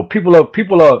 you know, people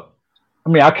are. I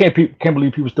mean, I can't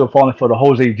believe people still falling for the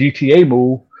Jose GTA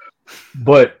move,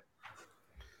 but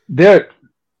they're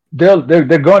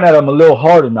going at him a little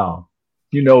harder now.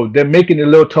 You know, they're making it a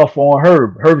little tougher on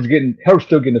Herb. Herb's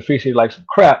still getting officiated like some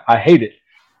crap. I hate it.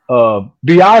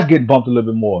 BI's getting bumped a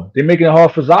little bit more. They're making it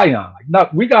hard for Zion. Like, no,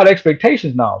 we got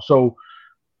expectations now, so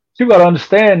you got to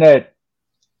understand that.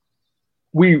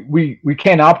 We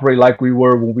can't operate like we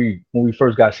were when we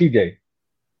first got CJ,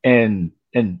 and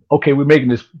and okay, we're making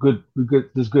this good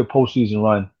postseason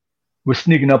run. We're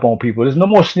sneaking up on people. There's no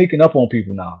more sneaking up on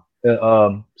people now.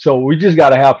 So we just got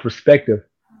to have perspective.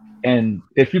 And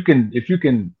if you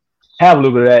can have a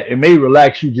little bit of that, it may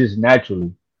relax you just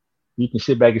naturally. You can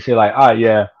sit back and say like,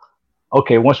 yeah,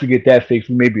 okay. Once we get that fixed,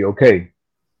 we may be okay.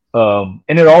 And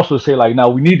it also say like, now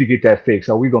we need to get that fixed,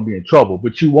 or we're gonna be in trouble.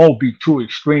 But you won't be too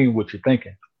extreme with your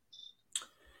thinking.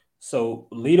 So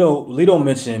Lito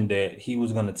mentioned that he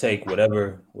was going to take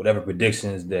whatever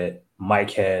predictions that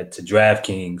Mike had to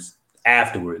DraftKings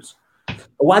afterwards.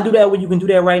 Why do that when you can do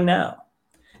that right now?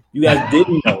 You guys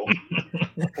didn't know.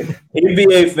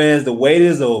 NBA fans, the wait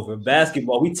is over.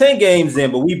 Basketball, we 10 games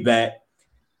in, but we back.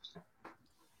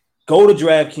 Go to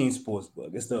DraftKings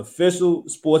Sportsbook. It's the official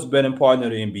sports betting partner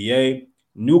of the NBA.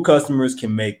 New customers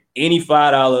can make any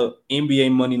 $5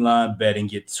 NBA money line bet and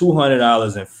get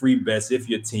 $200 in free bets if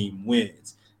your team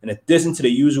wins. In addition to the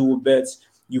usual bets,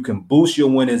 you can boost your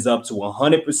winnings up to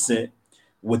 100%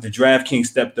 with the DraftKings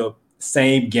stepped up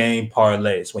same game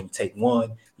parlays. When you take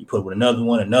one, you put it with another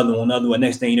one.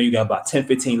 Next thing you know, you got about 10,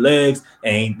 15 legs,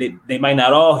 and they might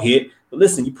not all hit. But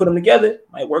listen, you put them together, it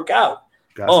might work out.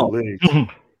 Got some legs.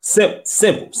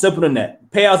 Simple than that.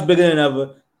 Payouts bigger than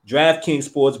ever. DraftKings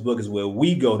Sportsbook is where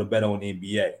we go to bet on the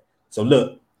NBA. So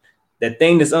look, that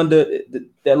thing that's under that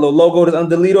little logo that's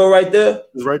under Lito right there.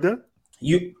 It's right there?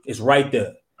 It's right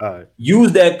there. All right.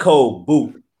 Use that code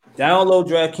BOOT. Download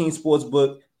DraftKings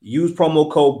Sportsbook. Use promo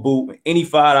code BOOT. Any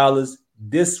 $5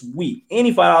 this week.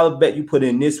 Any $5 bet you put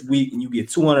in this week, and you get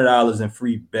 $200 in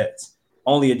free bets.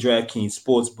 Only at DraftKings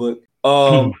Sportsbook.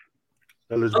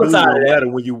 Eligibility don't matter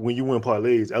when you win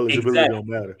parlays. Eligibility don't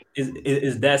matter.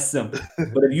 It's that simple.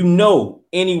 But if you know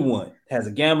anyone has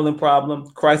a gambling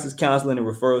problem, crisis counseling and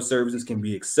referral services can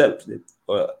be accepted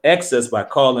or accessed by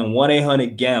calling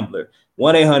 1-800-GAMBLER,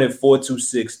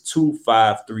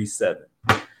 1-800-426-2537.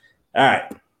 All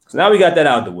right. So now we got that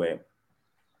out of the way.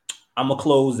 I'm going to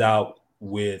close out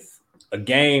with a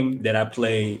game that I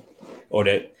played, or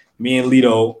that me and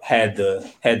Lito had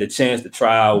the chance to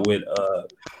try out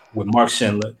with Mark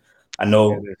Schindler. I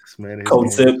know,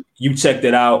 Coach Tip, you checked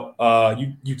it out.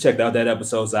 You checked out that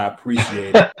episode, so I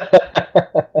appreciate it.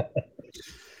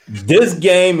 This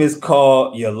game is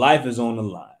called Your Life is on the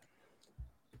Line.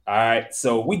 All right,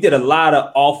 so we did a lot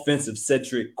of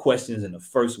offensive-centric questions in the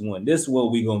first one. This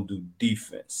one we're gonna do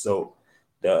defense. So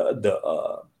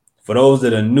the for those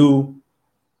that are new,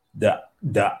 the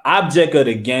object of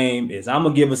the game is I'm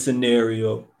gonna give a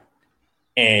scenario.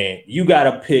 And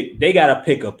they gotta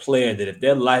pick a player that if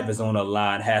their life is on the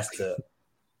line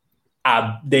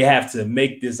they have to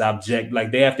make this object,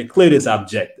 like they have to clear this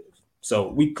objective. So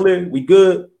we clear, we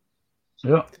good?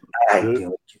 Yeah.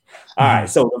 All right.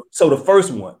 So the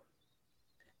first one,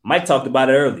 Mike talked about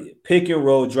it earlier. Pick and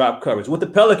roll, drop coverage. What the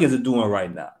Pelicans are doing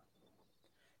right now.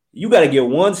 You got to get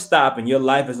one stop and your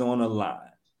life is on the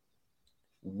line.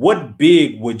 What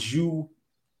big would you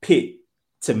pick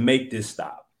to make this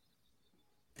stop?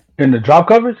 In the drop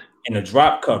coverage? In the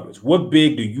drop coverage. What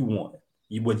big do you want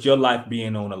with your life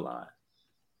being on the line?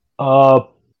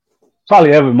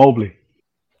 Probably Evan Mobley.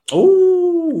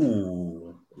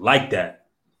 Ooh, like that.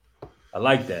 I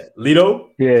like that. Lito?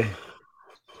 Yeah.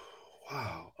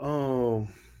 Wow.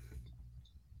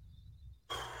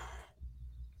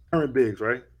 Current bigs,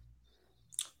 right?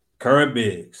 Current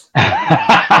bigs.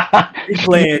 He's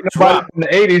playing drop in the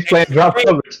 80s, playing drop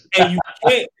coverage. And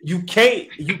you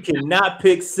cannot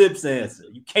pick Sip's answer.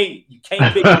 You can't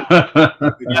pick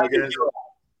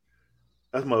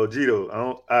That's my OG though.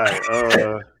 All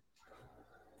right.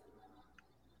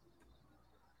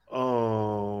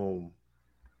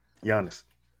 Giannis.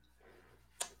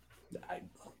 I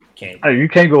can't. Hey, you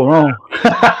can't go wrong.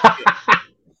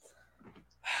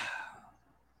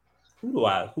 Who do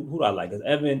I like? Because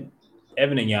Evan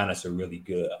and Giannis are really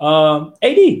good.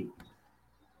 AD.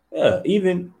 Yeah,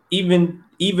 even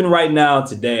right now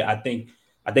today, I think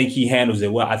he handles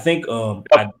it well. I think I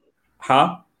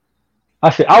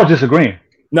said I was disagreeing.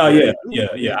 No, yeah.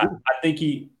 I think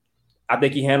he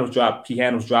handles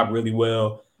drop really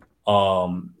well.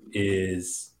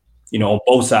 Is on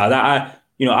both sides. I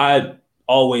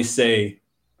always say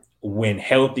when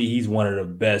healthy, he's one of the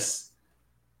best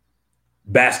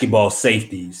basketball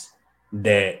safeties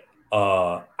that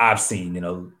I've seen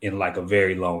in like a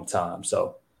very long time.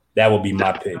 So that would be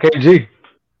my pick. KG.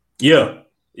 Yeah.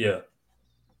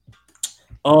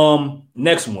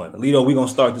 Next one, Lito. We're gonna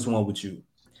start this one with you.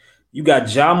 You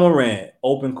got Ja Morant,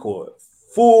 open court,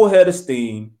 full head of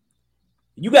steam.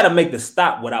 You got to make the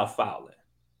stop without fouling.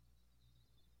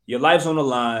 Your life's on the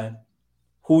line.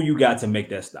 Who you got to make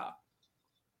that stop?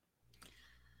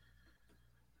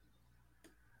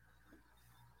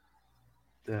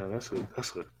 Yeah, that's a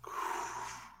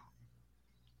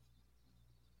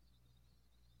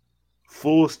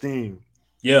full steam.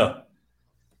 Yeah.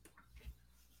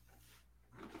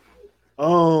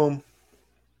 I'm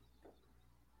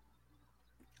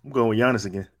going with Giannis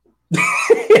again.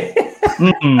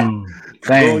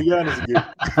 Going with Giannis again.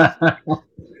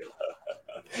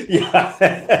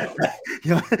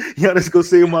 Giannis gonna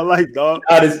save my life, dog.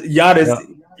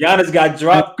 Giannis got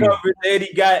drop coverage, and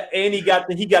he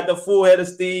got the full head of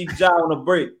Steve Ja on the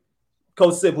break.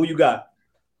 Coach Sip, who you got?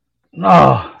 No,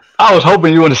 I was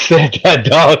hoping you would have said that,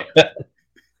 dog.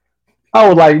 I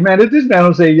was like, man, if this man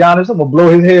don't say Giannis, I'm gonna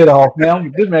blow his head off,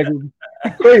 man. This man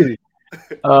is crazy.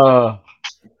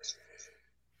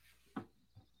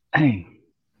 Dang.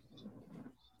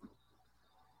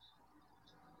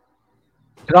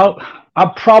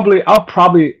 I'll probably.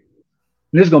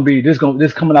 This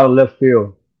coming out of left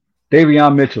field.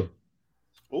 Davion Mitchell.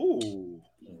 Ooh,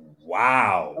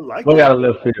 wow! I like that. Out of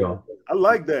left field. I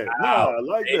like that. Wow. Nah, I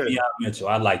like Davion Mitchell.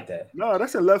 I like that. No,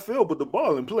 that's in left field, but the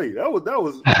ball in play. That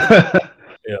was.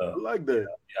 Yeah, I like that.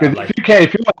 Yeah,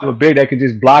 if you have a big that can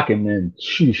just block him, then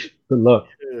sheesh, good luck.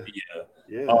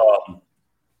 Yeah.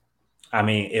 I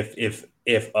mean, if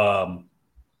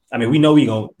I mean, we know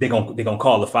they're gonna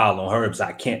call the foul on Herb, so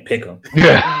I can't pick him.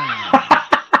 Yeah.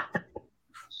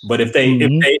 But if they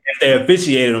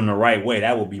officiated him the right way,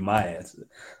 that would be my answer.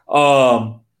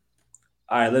 All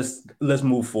right, let's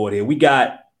move forward here.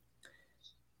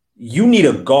 You need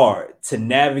a guard to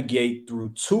navigate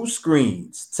through two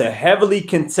screens to heavily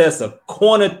contest a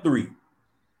corner three.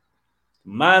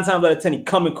 9 times out of 10, he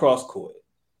coming cross court.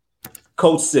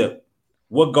 Coach Sip,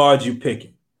 what guard you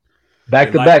picking?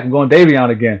 Back to back, I'm going Davion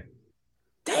again.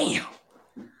 Damn.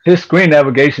 His screen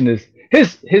navigation is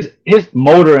his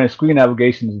motor and screen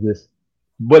navigation is this.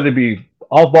 Whether it be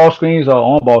off ball screens or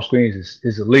on ball screens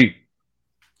is elite.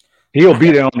 He'll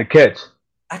be there on the catch.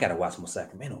 I gotta watch more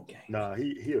Sacramento game. Nah,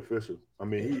 he official. I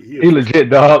mean, he legit,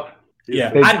 dog.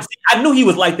 Yeah, I knew he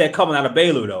was like that coming out of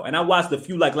Baylor though, and I watched a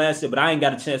few like last year, but I ain't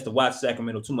got a chance to watch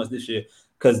Sacramento too much this year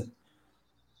because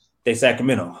they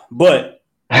Sacramento. But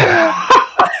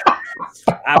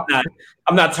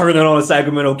I'm not turning on a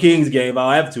Sacramento Kings game.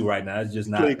 I don't have to right now. It's just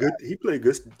not. He played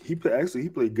good. He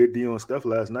played good D on stuff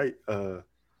last night. To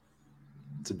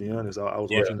be honest, I was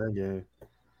watching that game.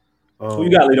 Who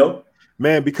you got, Lito?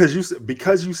 Man, because you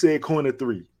said corner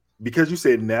three, because you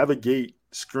said navigate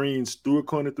screens through a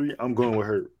corner three, I'm going with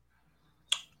Herb.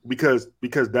 Because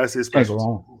that's his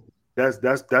special.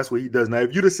 That's what he does. Now,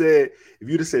 if you'd have said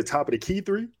top of the key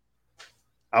three,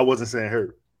 I wasn't saying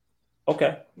Herb.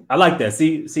 Okay, I like that.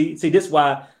 See, this is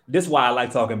why I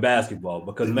like talking basketball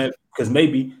because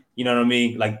maybe you know what I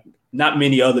mean. Like not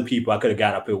many other people I could have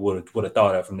got up here would have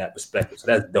thought of from that perspective. So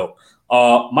that's dope.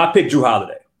 My pick, Jrue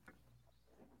Holiday.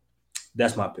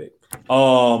 That's my pick.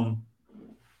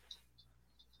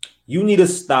 You need to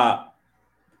stop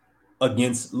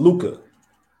against Luka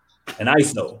and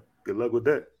ISO. Good luck with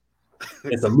that.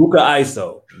 It's a Luka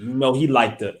ISO. You know he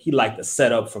liked the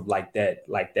setup from like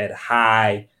that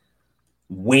high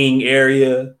wing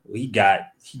area. He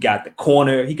got the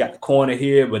corner. He got the corner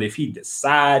here. But if he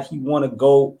decide he want to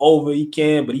go over, he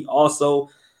can. But he also,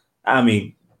 I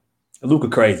mean, Luka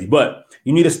crazy. But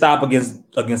you need to stop against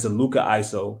a Luka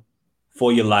ISO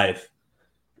for your life.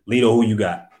 Lito, who you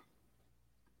got?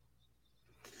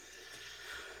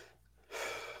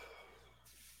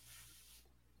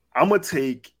 I'm gonna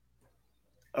take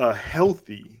a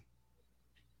healthy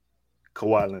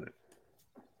Kawhi Leonard.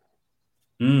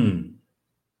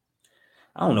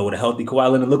 I don't know what a healthy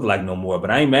Kawhi Leonard look like no more,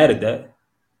 but I ain't mad at that.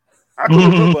 I can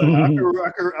remember.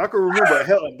 I can remember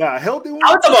a healthy one.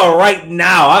 I'm talking about right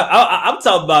now. I'm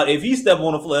talking about if he step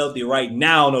on the floor healthy right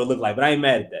now, I don't know what it look like, but I ain't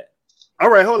mad at that. All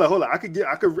right, hold on. I could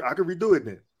redo it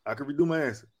then. I could redo my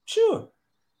answer. Sure.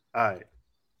 All right.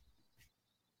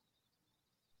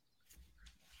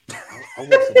 I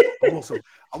want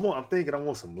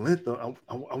some length. I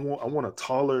want a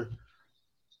taller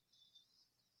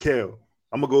Kel.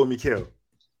 I'm gonna go with Mikal.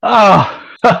 Oh,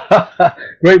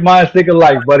 great minds think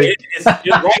alike, buddy. It's right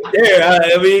there.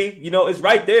 I mean, it's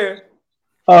right there.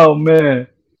 Oh man,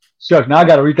 shucks. Now I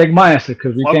got to rethink my answer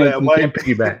because we can't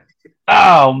piggyback.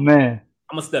 Oh man,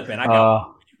 I'm gonna step in. I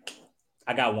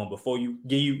got one before you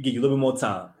give you a little bit more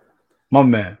time. My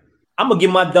man. I'm gonna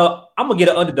get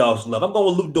an underdog's love. I'm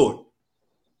going with Lu Dort.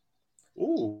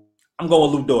 Ooh. I'm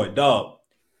going with Lu Dort, dog.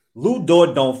 Lu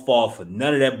Dort don't fall for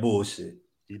none of that bullshit.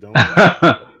 He don't.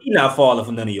 He not falling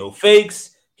for none of your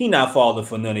fakes. He not falling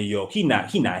for none of your. He not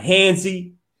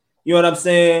handsy. You know what I'm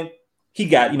saying? He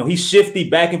got he's shifty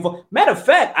back and forth. Matter of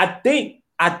fact, I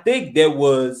think there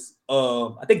was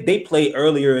I think they played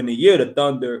earlier in the year, the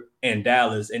Thunder and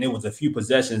Dallas, and it was a few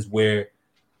possessions where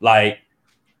like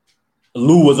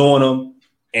Lou was on him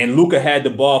and Luka had the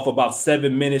ball for about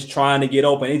 7 minutes trying to get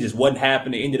open. It just wasn't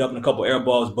happening. It ended up in a couple air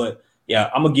balls, but yeah,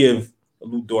 I'm gonna give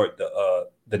Lou Dort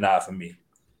the nod for me.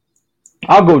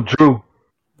 I'll go Drew.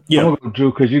 Yeah, I'm gonna go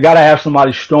Drew because you gotta have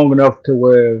somebody strong enough to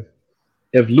where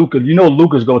if Luka,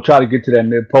 Luka's gonna try to get to that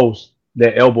mid post,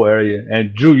 that elbow area,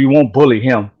 and Drew, you won't bully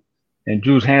him. And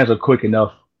Drew's hands are quick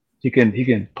enough. He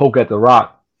can poke at the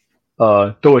rock,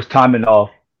 throw his timing off,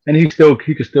 and he can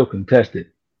still contest it.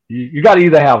 You got to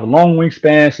either have a long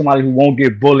wingspan, somebody who won't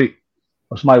get bullied,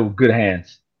 or somebody with good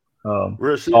hands.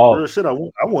 Real shit. I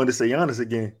wanted to say Giannis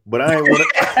again, but I ain't want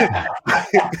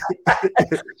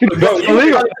to. Bro,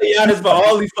 you got to say Giannis for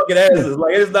all these fucking answers.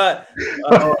 Like it's not.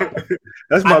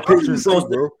 That's my patron saint,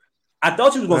 bro. I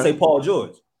thought you was gonna say Paul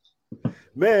George.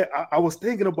 Man, I was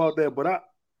thinking about that, but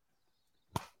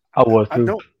I was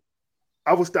too.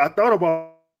 I thought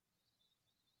about.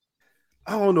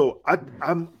 I don't know.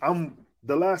 I'm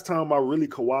the last time I really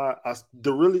Kawhi.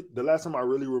 The last time I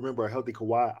really remember a healthy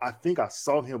Kawhi. I think I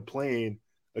saw him playing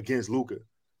against Luka,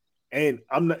 and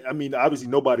I'm not. I mean, obviously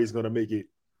nobody's gonna make it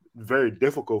very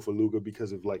difficult for Luka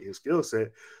because of like his skill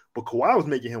set, but Kawhi was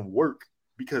making him work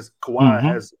because Kawhi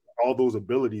has all those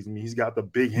abilities. I mean, he's got the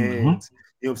big hands.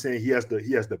 You know what I'm saying? He has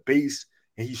the base,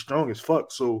 and he's strong as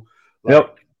fuck. So, like,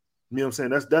 yep. You know what I'm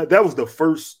saying? That was the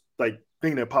first like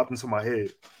thing that popped into my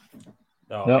head.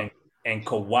 No, yep. and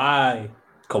Kawhi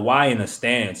in a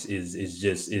stance is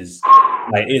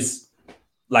like it's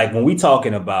like when we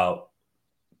talking about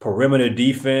perimeter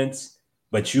defense,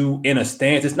 but you in a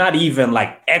stance, it's not even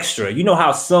like extra. You know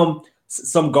how some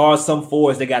guards, some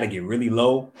forwards, they got to get really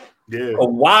low. Yeah,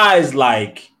 Kawhi's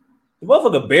like the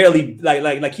motherfucker barely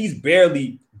like he's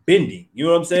barely bending. You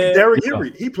know what I'm saying? Derrick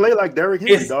Henry. He played like Derrick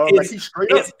Henry, dog. Like he's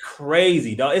straight up. It's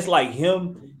crazy, dog. It's like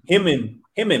him and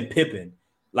Pippen.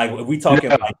 Like if we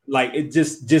talking like it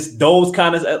just those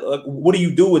kind of what do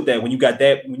you do with that when you got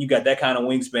that kind of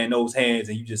wingspan, those hands,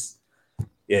 and you just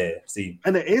see.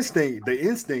 And the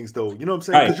instincts though, you know what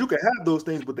I'm saying? Because you can have those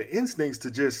things, but the instincts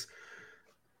to just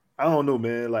I don't know,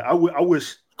 man. Like I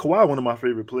wish Kawhi one of my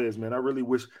favorite players, man. I really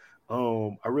wish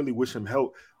him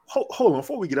help. Hold on,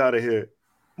 before we get out of here.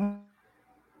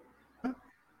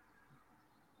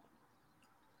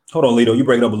 Hold on, Lito. You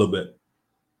break it up a little bit.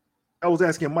 I was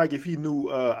asking Mike if he knew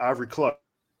Ivory Clark.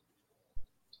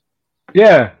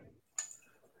 Yeah.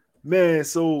 Man,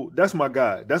 so that's my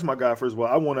guy. That's my guy, first of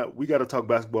all. We got to talk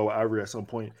basketball with Ivory at some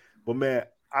point. But, man,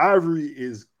 Ivory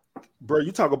is – bro,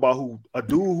 you talk about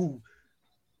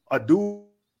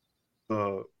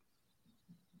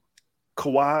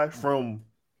Kawhi from,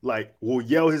 like, will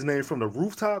yell his name from the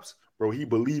rooftops. Bro, he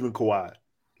believe in Kawhi.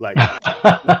 Like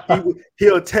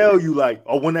he'll tell you like,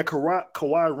 oh, when that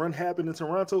Kawhi run happened in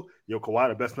Toronto, yo, Kawhi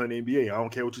the best player in the NBA. I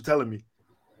don't care what you're telling me.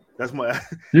 That's my.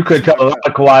 You couldn't tell a lot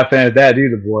of Kawhi fans that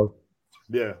either, boy.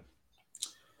 Yeah.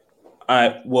 All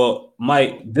right. Well,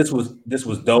 Mike, this was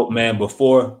dope, man.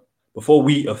 Before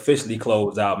we officially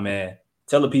close out, man,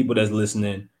 tell the people that's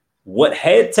listening what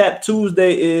Head Tap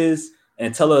Tuesday is,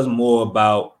 and tell us more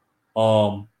about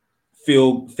Film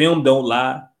Don't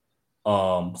Lie.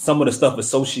 Some of the stuff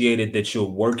associated that you're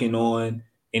working on,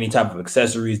 any type of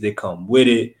accessories that come with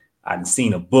it. I done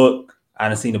seen a book. I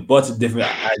done seen a bunch of different.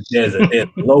 There's a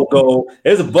logo.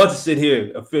 There's a bunch of shit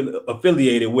here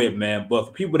affiliated with, man. But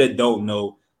for people that don't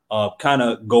know, kind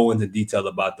of go into detail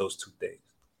about those two things.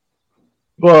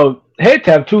 Well, Head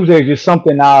Tap Tuesday is just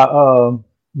something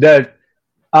that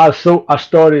I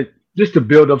started just to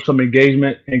build up some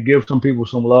engagement and give some people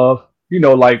some love. You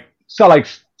know, like it's not like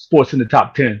sports in the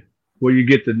top 10. Where you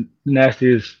get the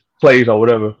nastiest plays or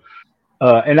whatever.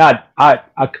 And I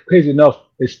crazy enough,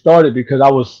 it started because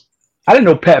I didn't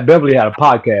know Pat Beverly had a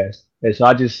podcast. And so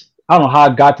I don't know how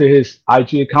I got to his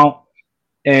IG account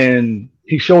and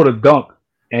he showed a dunk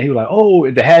and he was like, oh,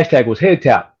 the hashtag was Head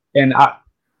Tap. And I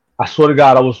swear to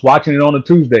God, I was watching it on a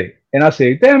Tuesday and I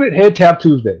said, damn it, Head Tap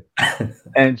Tuesday.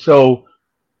 And so,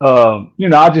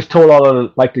 I just told all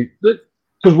of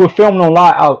because we're filming on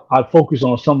live, I focus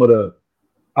on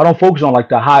I don't focus on like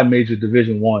the high major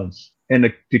Division Ones and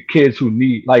the kids who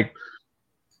need like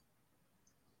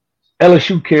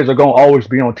LSU kids are gonna always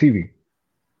be on TV.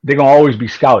 They're gonna always be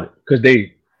scouted because they're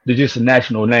just a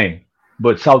national name.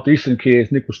 But Southeastern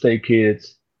kids, Nickel State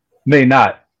kids may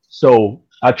not. So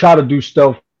I try to do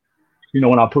stuff,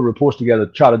 when I put reports together,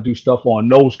 try to do stuff on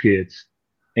those kids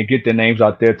and get their names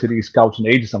out there to these scouts and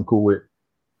agents I'm cool with.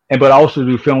 But I also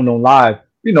do Film on Live,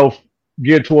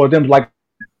 geared toward them like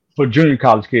for junior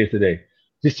college kids today,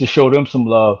 just to show them some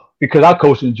love because I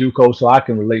coach in JUCO, so I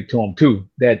can relate to them too.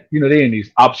 That they're in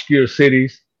these obscure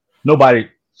cities, nobody,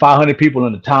 500 people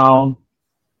in the town.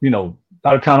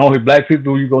 Out of town, only black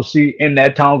people you gonna see in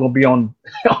that town gonna be on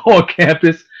on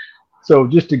campus. So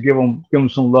just to give them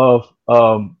some love.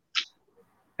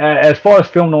 As far as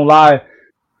Film Don't Lie,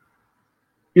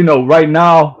 right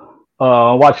now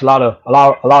I watch a lot of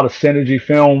synergy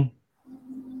film.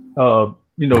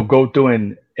 Go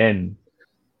through and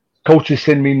coaches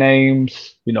send me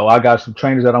names. I got some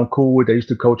trainers that I'm cool with. They used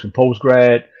to coach in post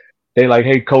grad. They like,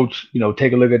 hey coach,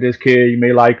 take a look at this kid. You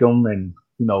may like him. And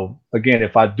again,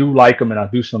 if I do like him and I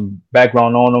do some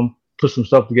background on him, put some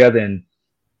stuff together, and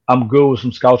I'm good with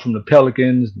some scouts from the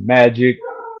Pelicans, Magic,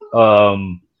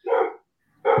 the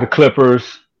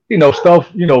Clippers, stuff,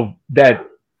 that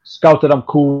scouts that I'm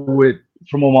cool with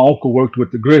from when my uncle worked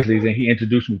with the Grizzlies and he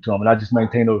introduced me to them, and I just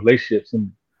maintained those relationships.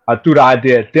 And I threw the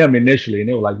idea at them initially, and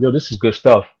they were like, yo, this is good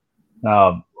stuff.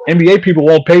 NBA people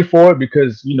won't pay for it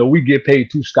because, we get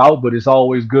paid to scout, but it's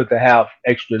always good to have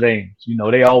extra names.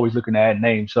 They always looking to add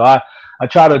names. So I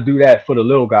try to do that for the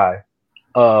little guy.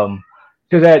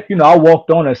 Because I walked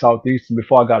on at Southeastern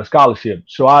before I got a scholarship.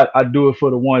 So I do it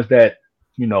for the ones that,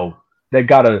 that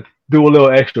got to do a little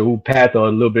extra, who path a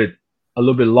little bit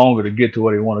longer to get to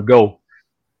where they want to go.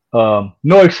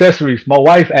 No accessories. My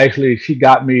wife, actually, she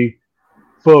got me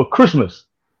for Christmas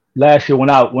last year when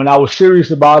I was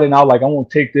serious about it, and I was like, I want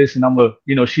to take this, and I'm it'd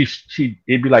be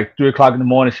like 3:00 in the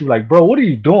morning. She was like, bro, what are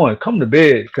you doing? Come to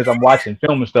bed, because I'm watching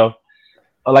film and stuff.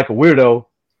 Like a weirdo.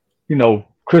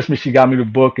 Christmas, she got me the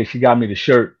book and she got me the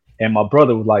shirt. And my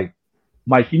brother was like,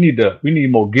 Mike, we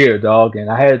need more gear, dog. And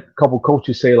I had a couple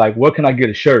coaches say, like, where can I get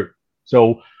a shirt?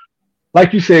 So,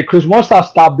 like you said, Chris, once I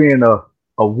stop being a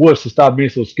wuss and stop being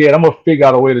so scared, I'm going to figure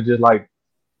out a way to just like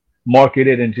market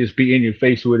it and just be in your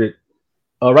face with it.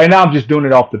 Right now, I'm just doing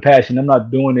it off the passion. I'm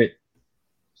not doing it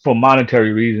for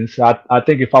monetary reasons. I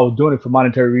think if I was doing it for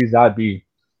monetary reasons, I'd be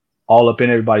all up in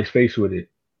everybody's face with it.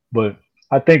 But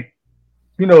I think,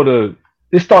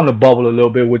 it's starting to bubble a little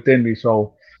bit within me,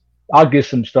 so I'll get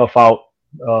some stuff out.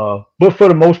 But for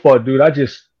the most part, dude,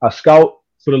 I scout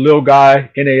for the little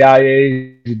guy,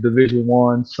 NAIA, Division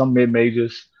I, some mid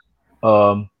majors.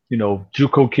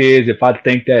 JUCO kids. If I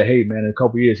think that, hey man, in a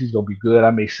couple of years he's gonna be good,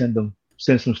 I may send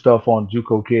some stuff on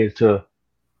JUCO kids to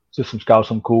some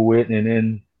scouts I'm cool with, and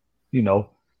then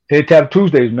Head Tap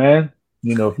Tuesdays, man.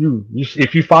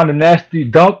 If you find a nasty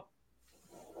dunk,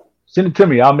 send it to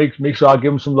me. I'll make sure I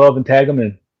give them some love and tag them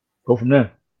and go from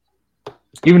there.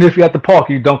 Even if you're at the park,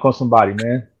 you dunk on somebody,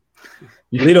 man.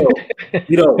 Lito,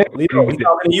 we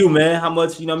talking to you, man. How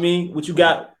much, what you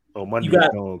got? Oh, my knee's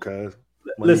gone, cuz.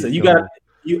 Listen, you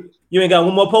ain't got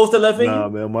one more poster left in you? Nah,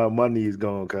 man, my knee's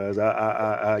gone, cuz.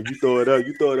 You throw it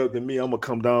up to me, I'm gonna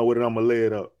come down with it, I'm gonna lay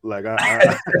it up. Like I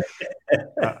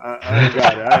ain't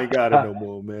got it. I ain't got it no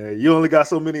more, man. You only got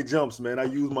so many jumps, man. I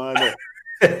use mine up.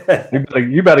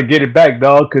 You better get it back,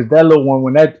 dog, because that little one,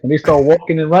 when they start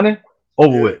walking and running,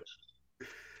 over with.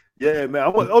 Yeah,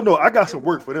 man. I got some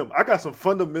work for them. I got some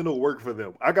fundamental work for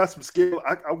them. I got some skill.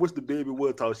 I wish the baby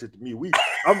would talk shit to me.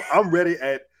 I'm ready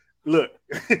at. Look,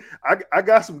 I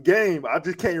got some game. I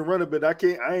just can't run a bit. I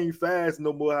ain't fast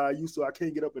no more how I used to. I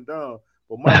can't get up and down.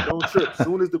 But Mike, don't trip. As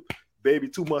soon as the baby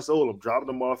 2 months old, I'm dropping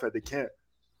them off at the camp.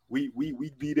 We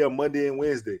be there Monday and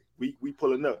Wednesday. We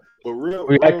pulling up. But real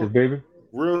active, baby.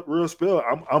 Real spill.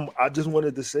 I just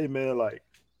wanted to say, man, like,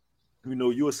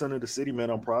 you're a son of the city, man.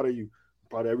 I'm proud of you. I'm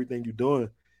proud of everything you're doing.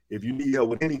 If you need help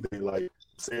with anything, like I'm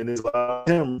saying this about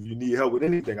him, if you need help with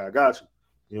anything, I got you.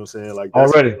 You know what I'm saying? Like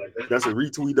that's already. That's a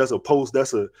retweet, that's a post,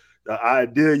 that's an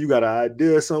idea. You got an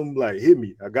idea, something, like hit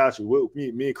me. I got you.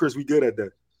 Me and Chris, we good at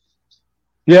that.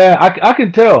 Yeah, I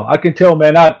can tell. I can tell,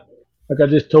 man. I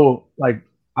just told, like,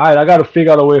 all right, I got to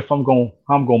figure out a way how I'm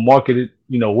gonna market it.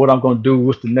 What I'm gonna do.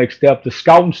 What's the next step? The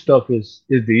scouting stuff is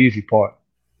the easy part,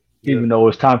 even though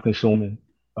it's time consuming.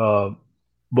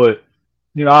 But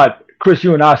Chris,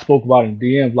 you and I spoke about it in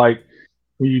DM. Like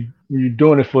when you're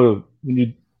doing it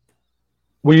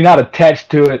when you're not attached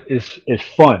to it, it's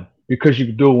fun because you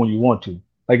can do it when you want to.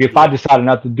 Like if I decided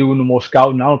not to do no more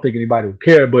scouting, I don't think anybody would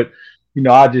care. But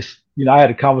I had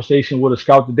a conversation with a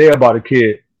scout today about a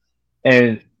kid,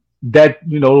 and that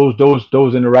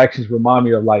those interactions remind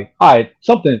me of like, all right,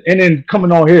 something. And then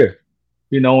coming on here,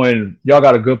 and y'all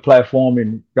got a good platform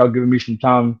and y'all giving me some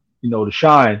time, to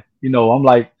shine. I'm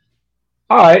like,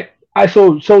 all right,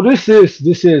 so this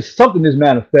is something is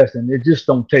manifesting. It just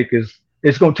don't take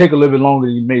it's gonna take a little bit longer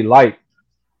than you may like.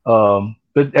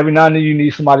 But every now and then you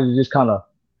need somebody to just kind of,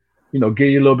 give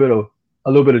you a little bit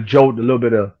of jolt, a little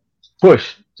bit of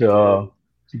push to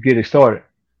get it started.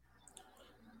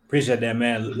 Appreciate that,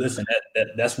 man. Listen,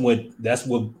 that's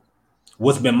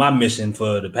what's been my mission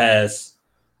for the past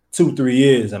 2-3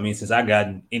 years. I mean, since I got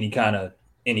any kind of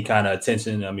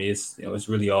attention, I mean, it's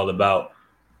really all about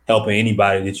helping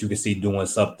anybody that you can see doing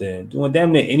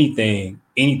damn near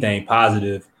anything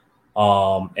positive.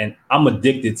 And I'm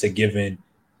addicted to giving,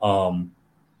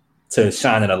 to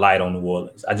shining a light on New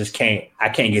Orleans. I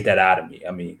can't get that out of me.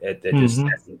 I mean,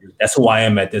 that's who I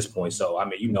am at this point. So, I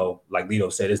mean, you know, like Lito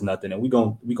said, it's nothing. And we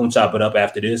gonna chop it up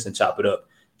after this and chop it up,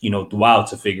 you know, throughout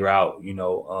to figure out, you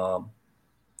know,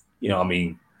 I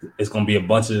mean, it's gonna be a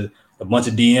bunch of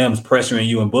DMs pressuring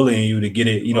you and bullying you to get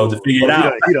it, you know, to figure it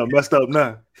out. He done messed up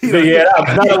now. Figure it out.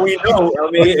 Now we know.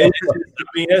 I mean,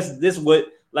 this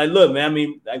what. Like, look, man. I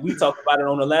mean, like we talked about it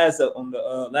on the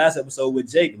last episode with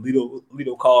Jake.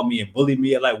 Lito called me and bullied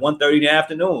me at like 1:30 in the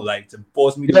afternoon, like to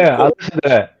force me to. Yeah, I listened to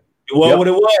that. It was what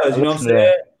it was. You know what I'm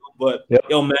saying? But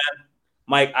yo, man,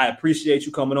 Mike, I appreciate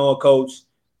you coming on, Coach.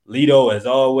 Lito, as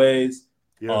always.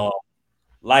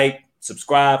 Like,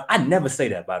 subscribe. I never say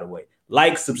that, by the way.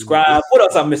 Like, subscribe. What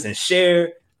else I'm missing?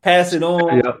 Share, pass it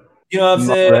on. Yep. You know what I'm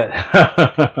saying?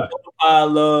 Show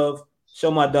love.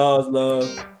 Show my dogs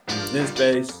love. In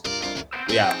space.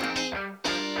 We out.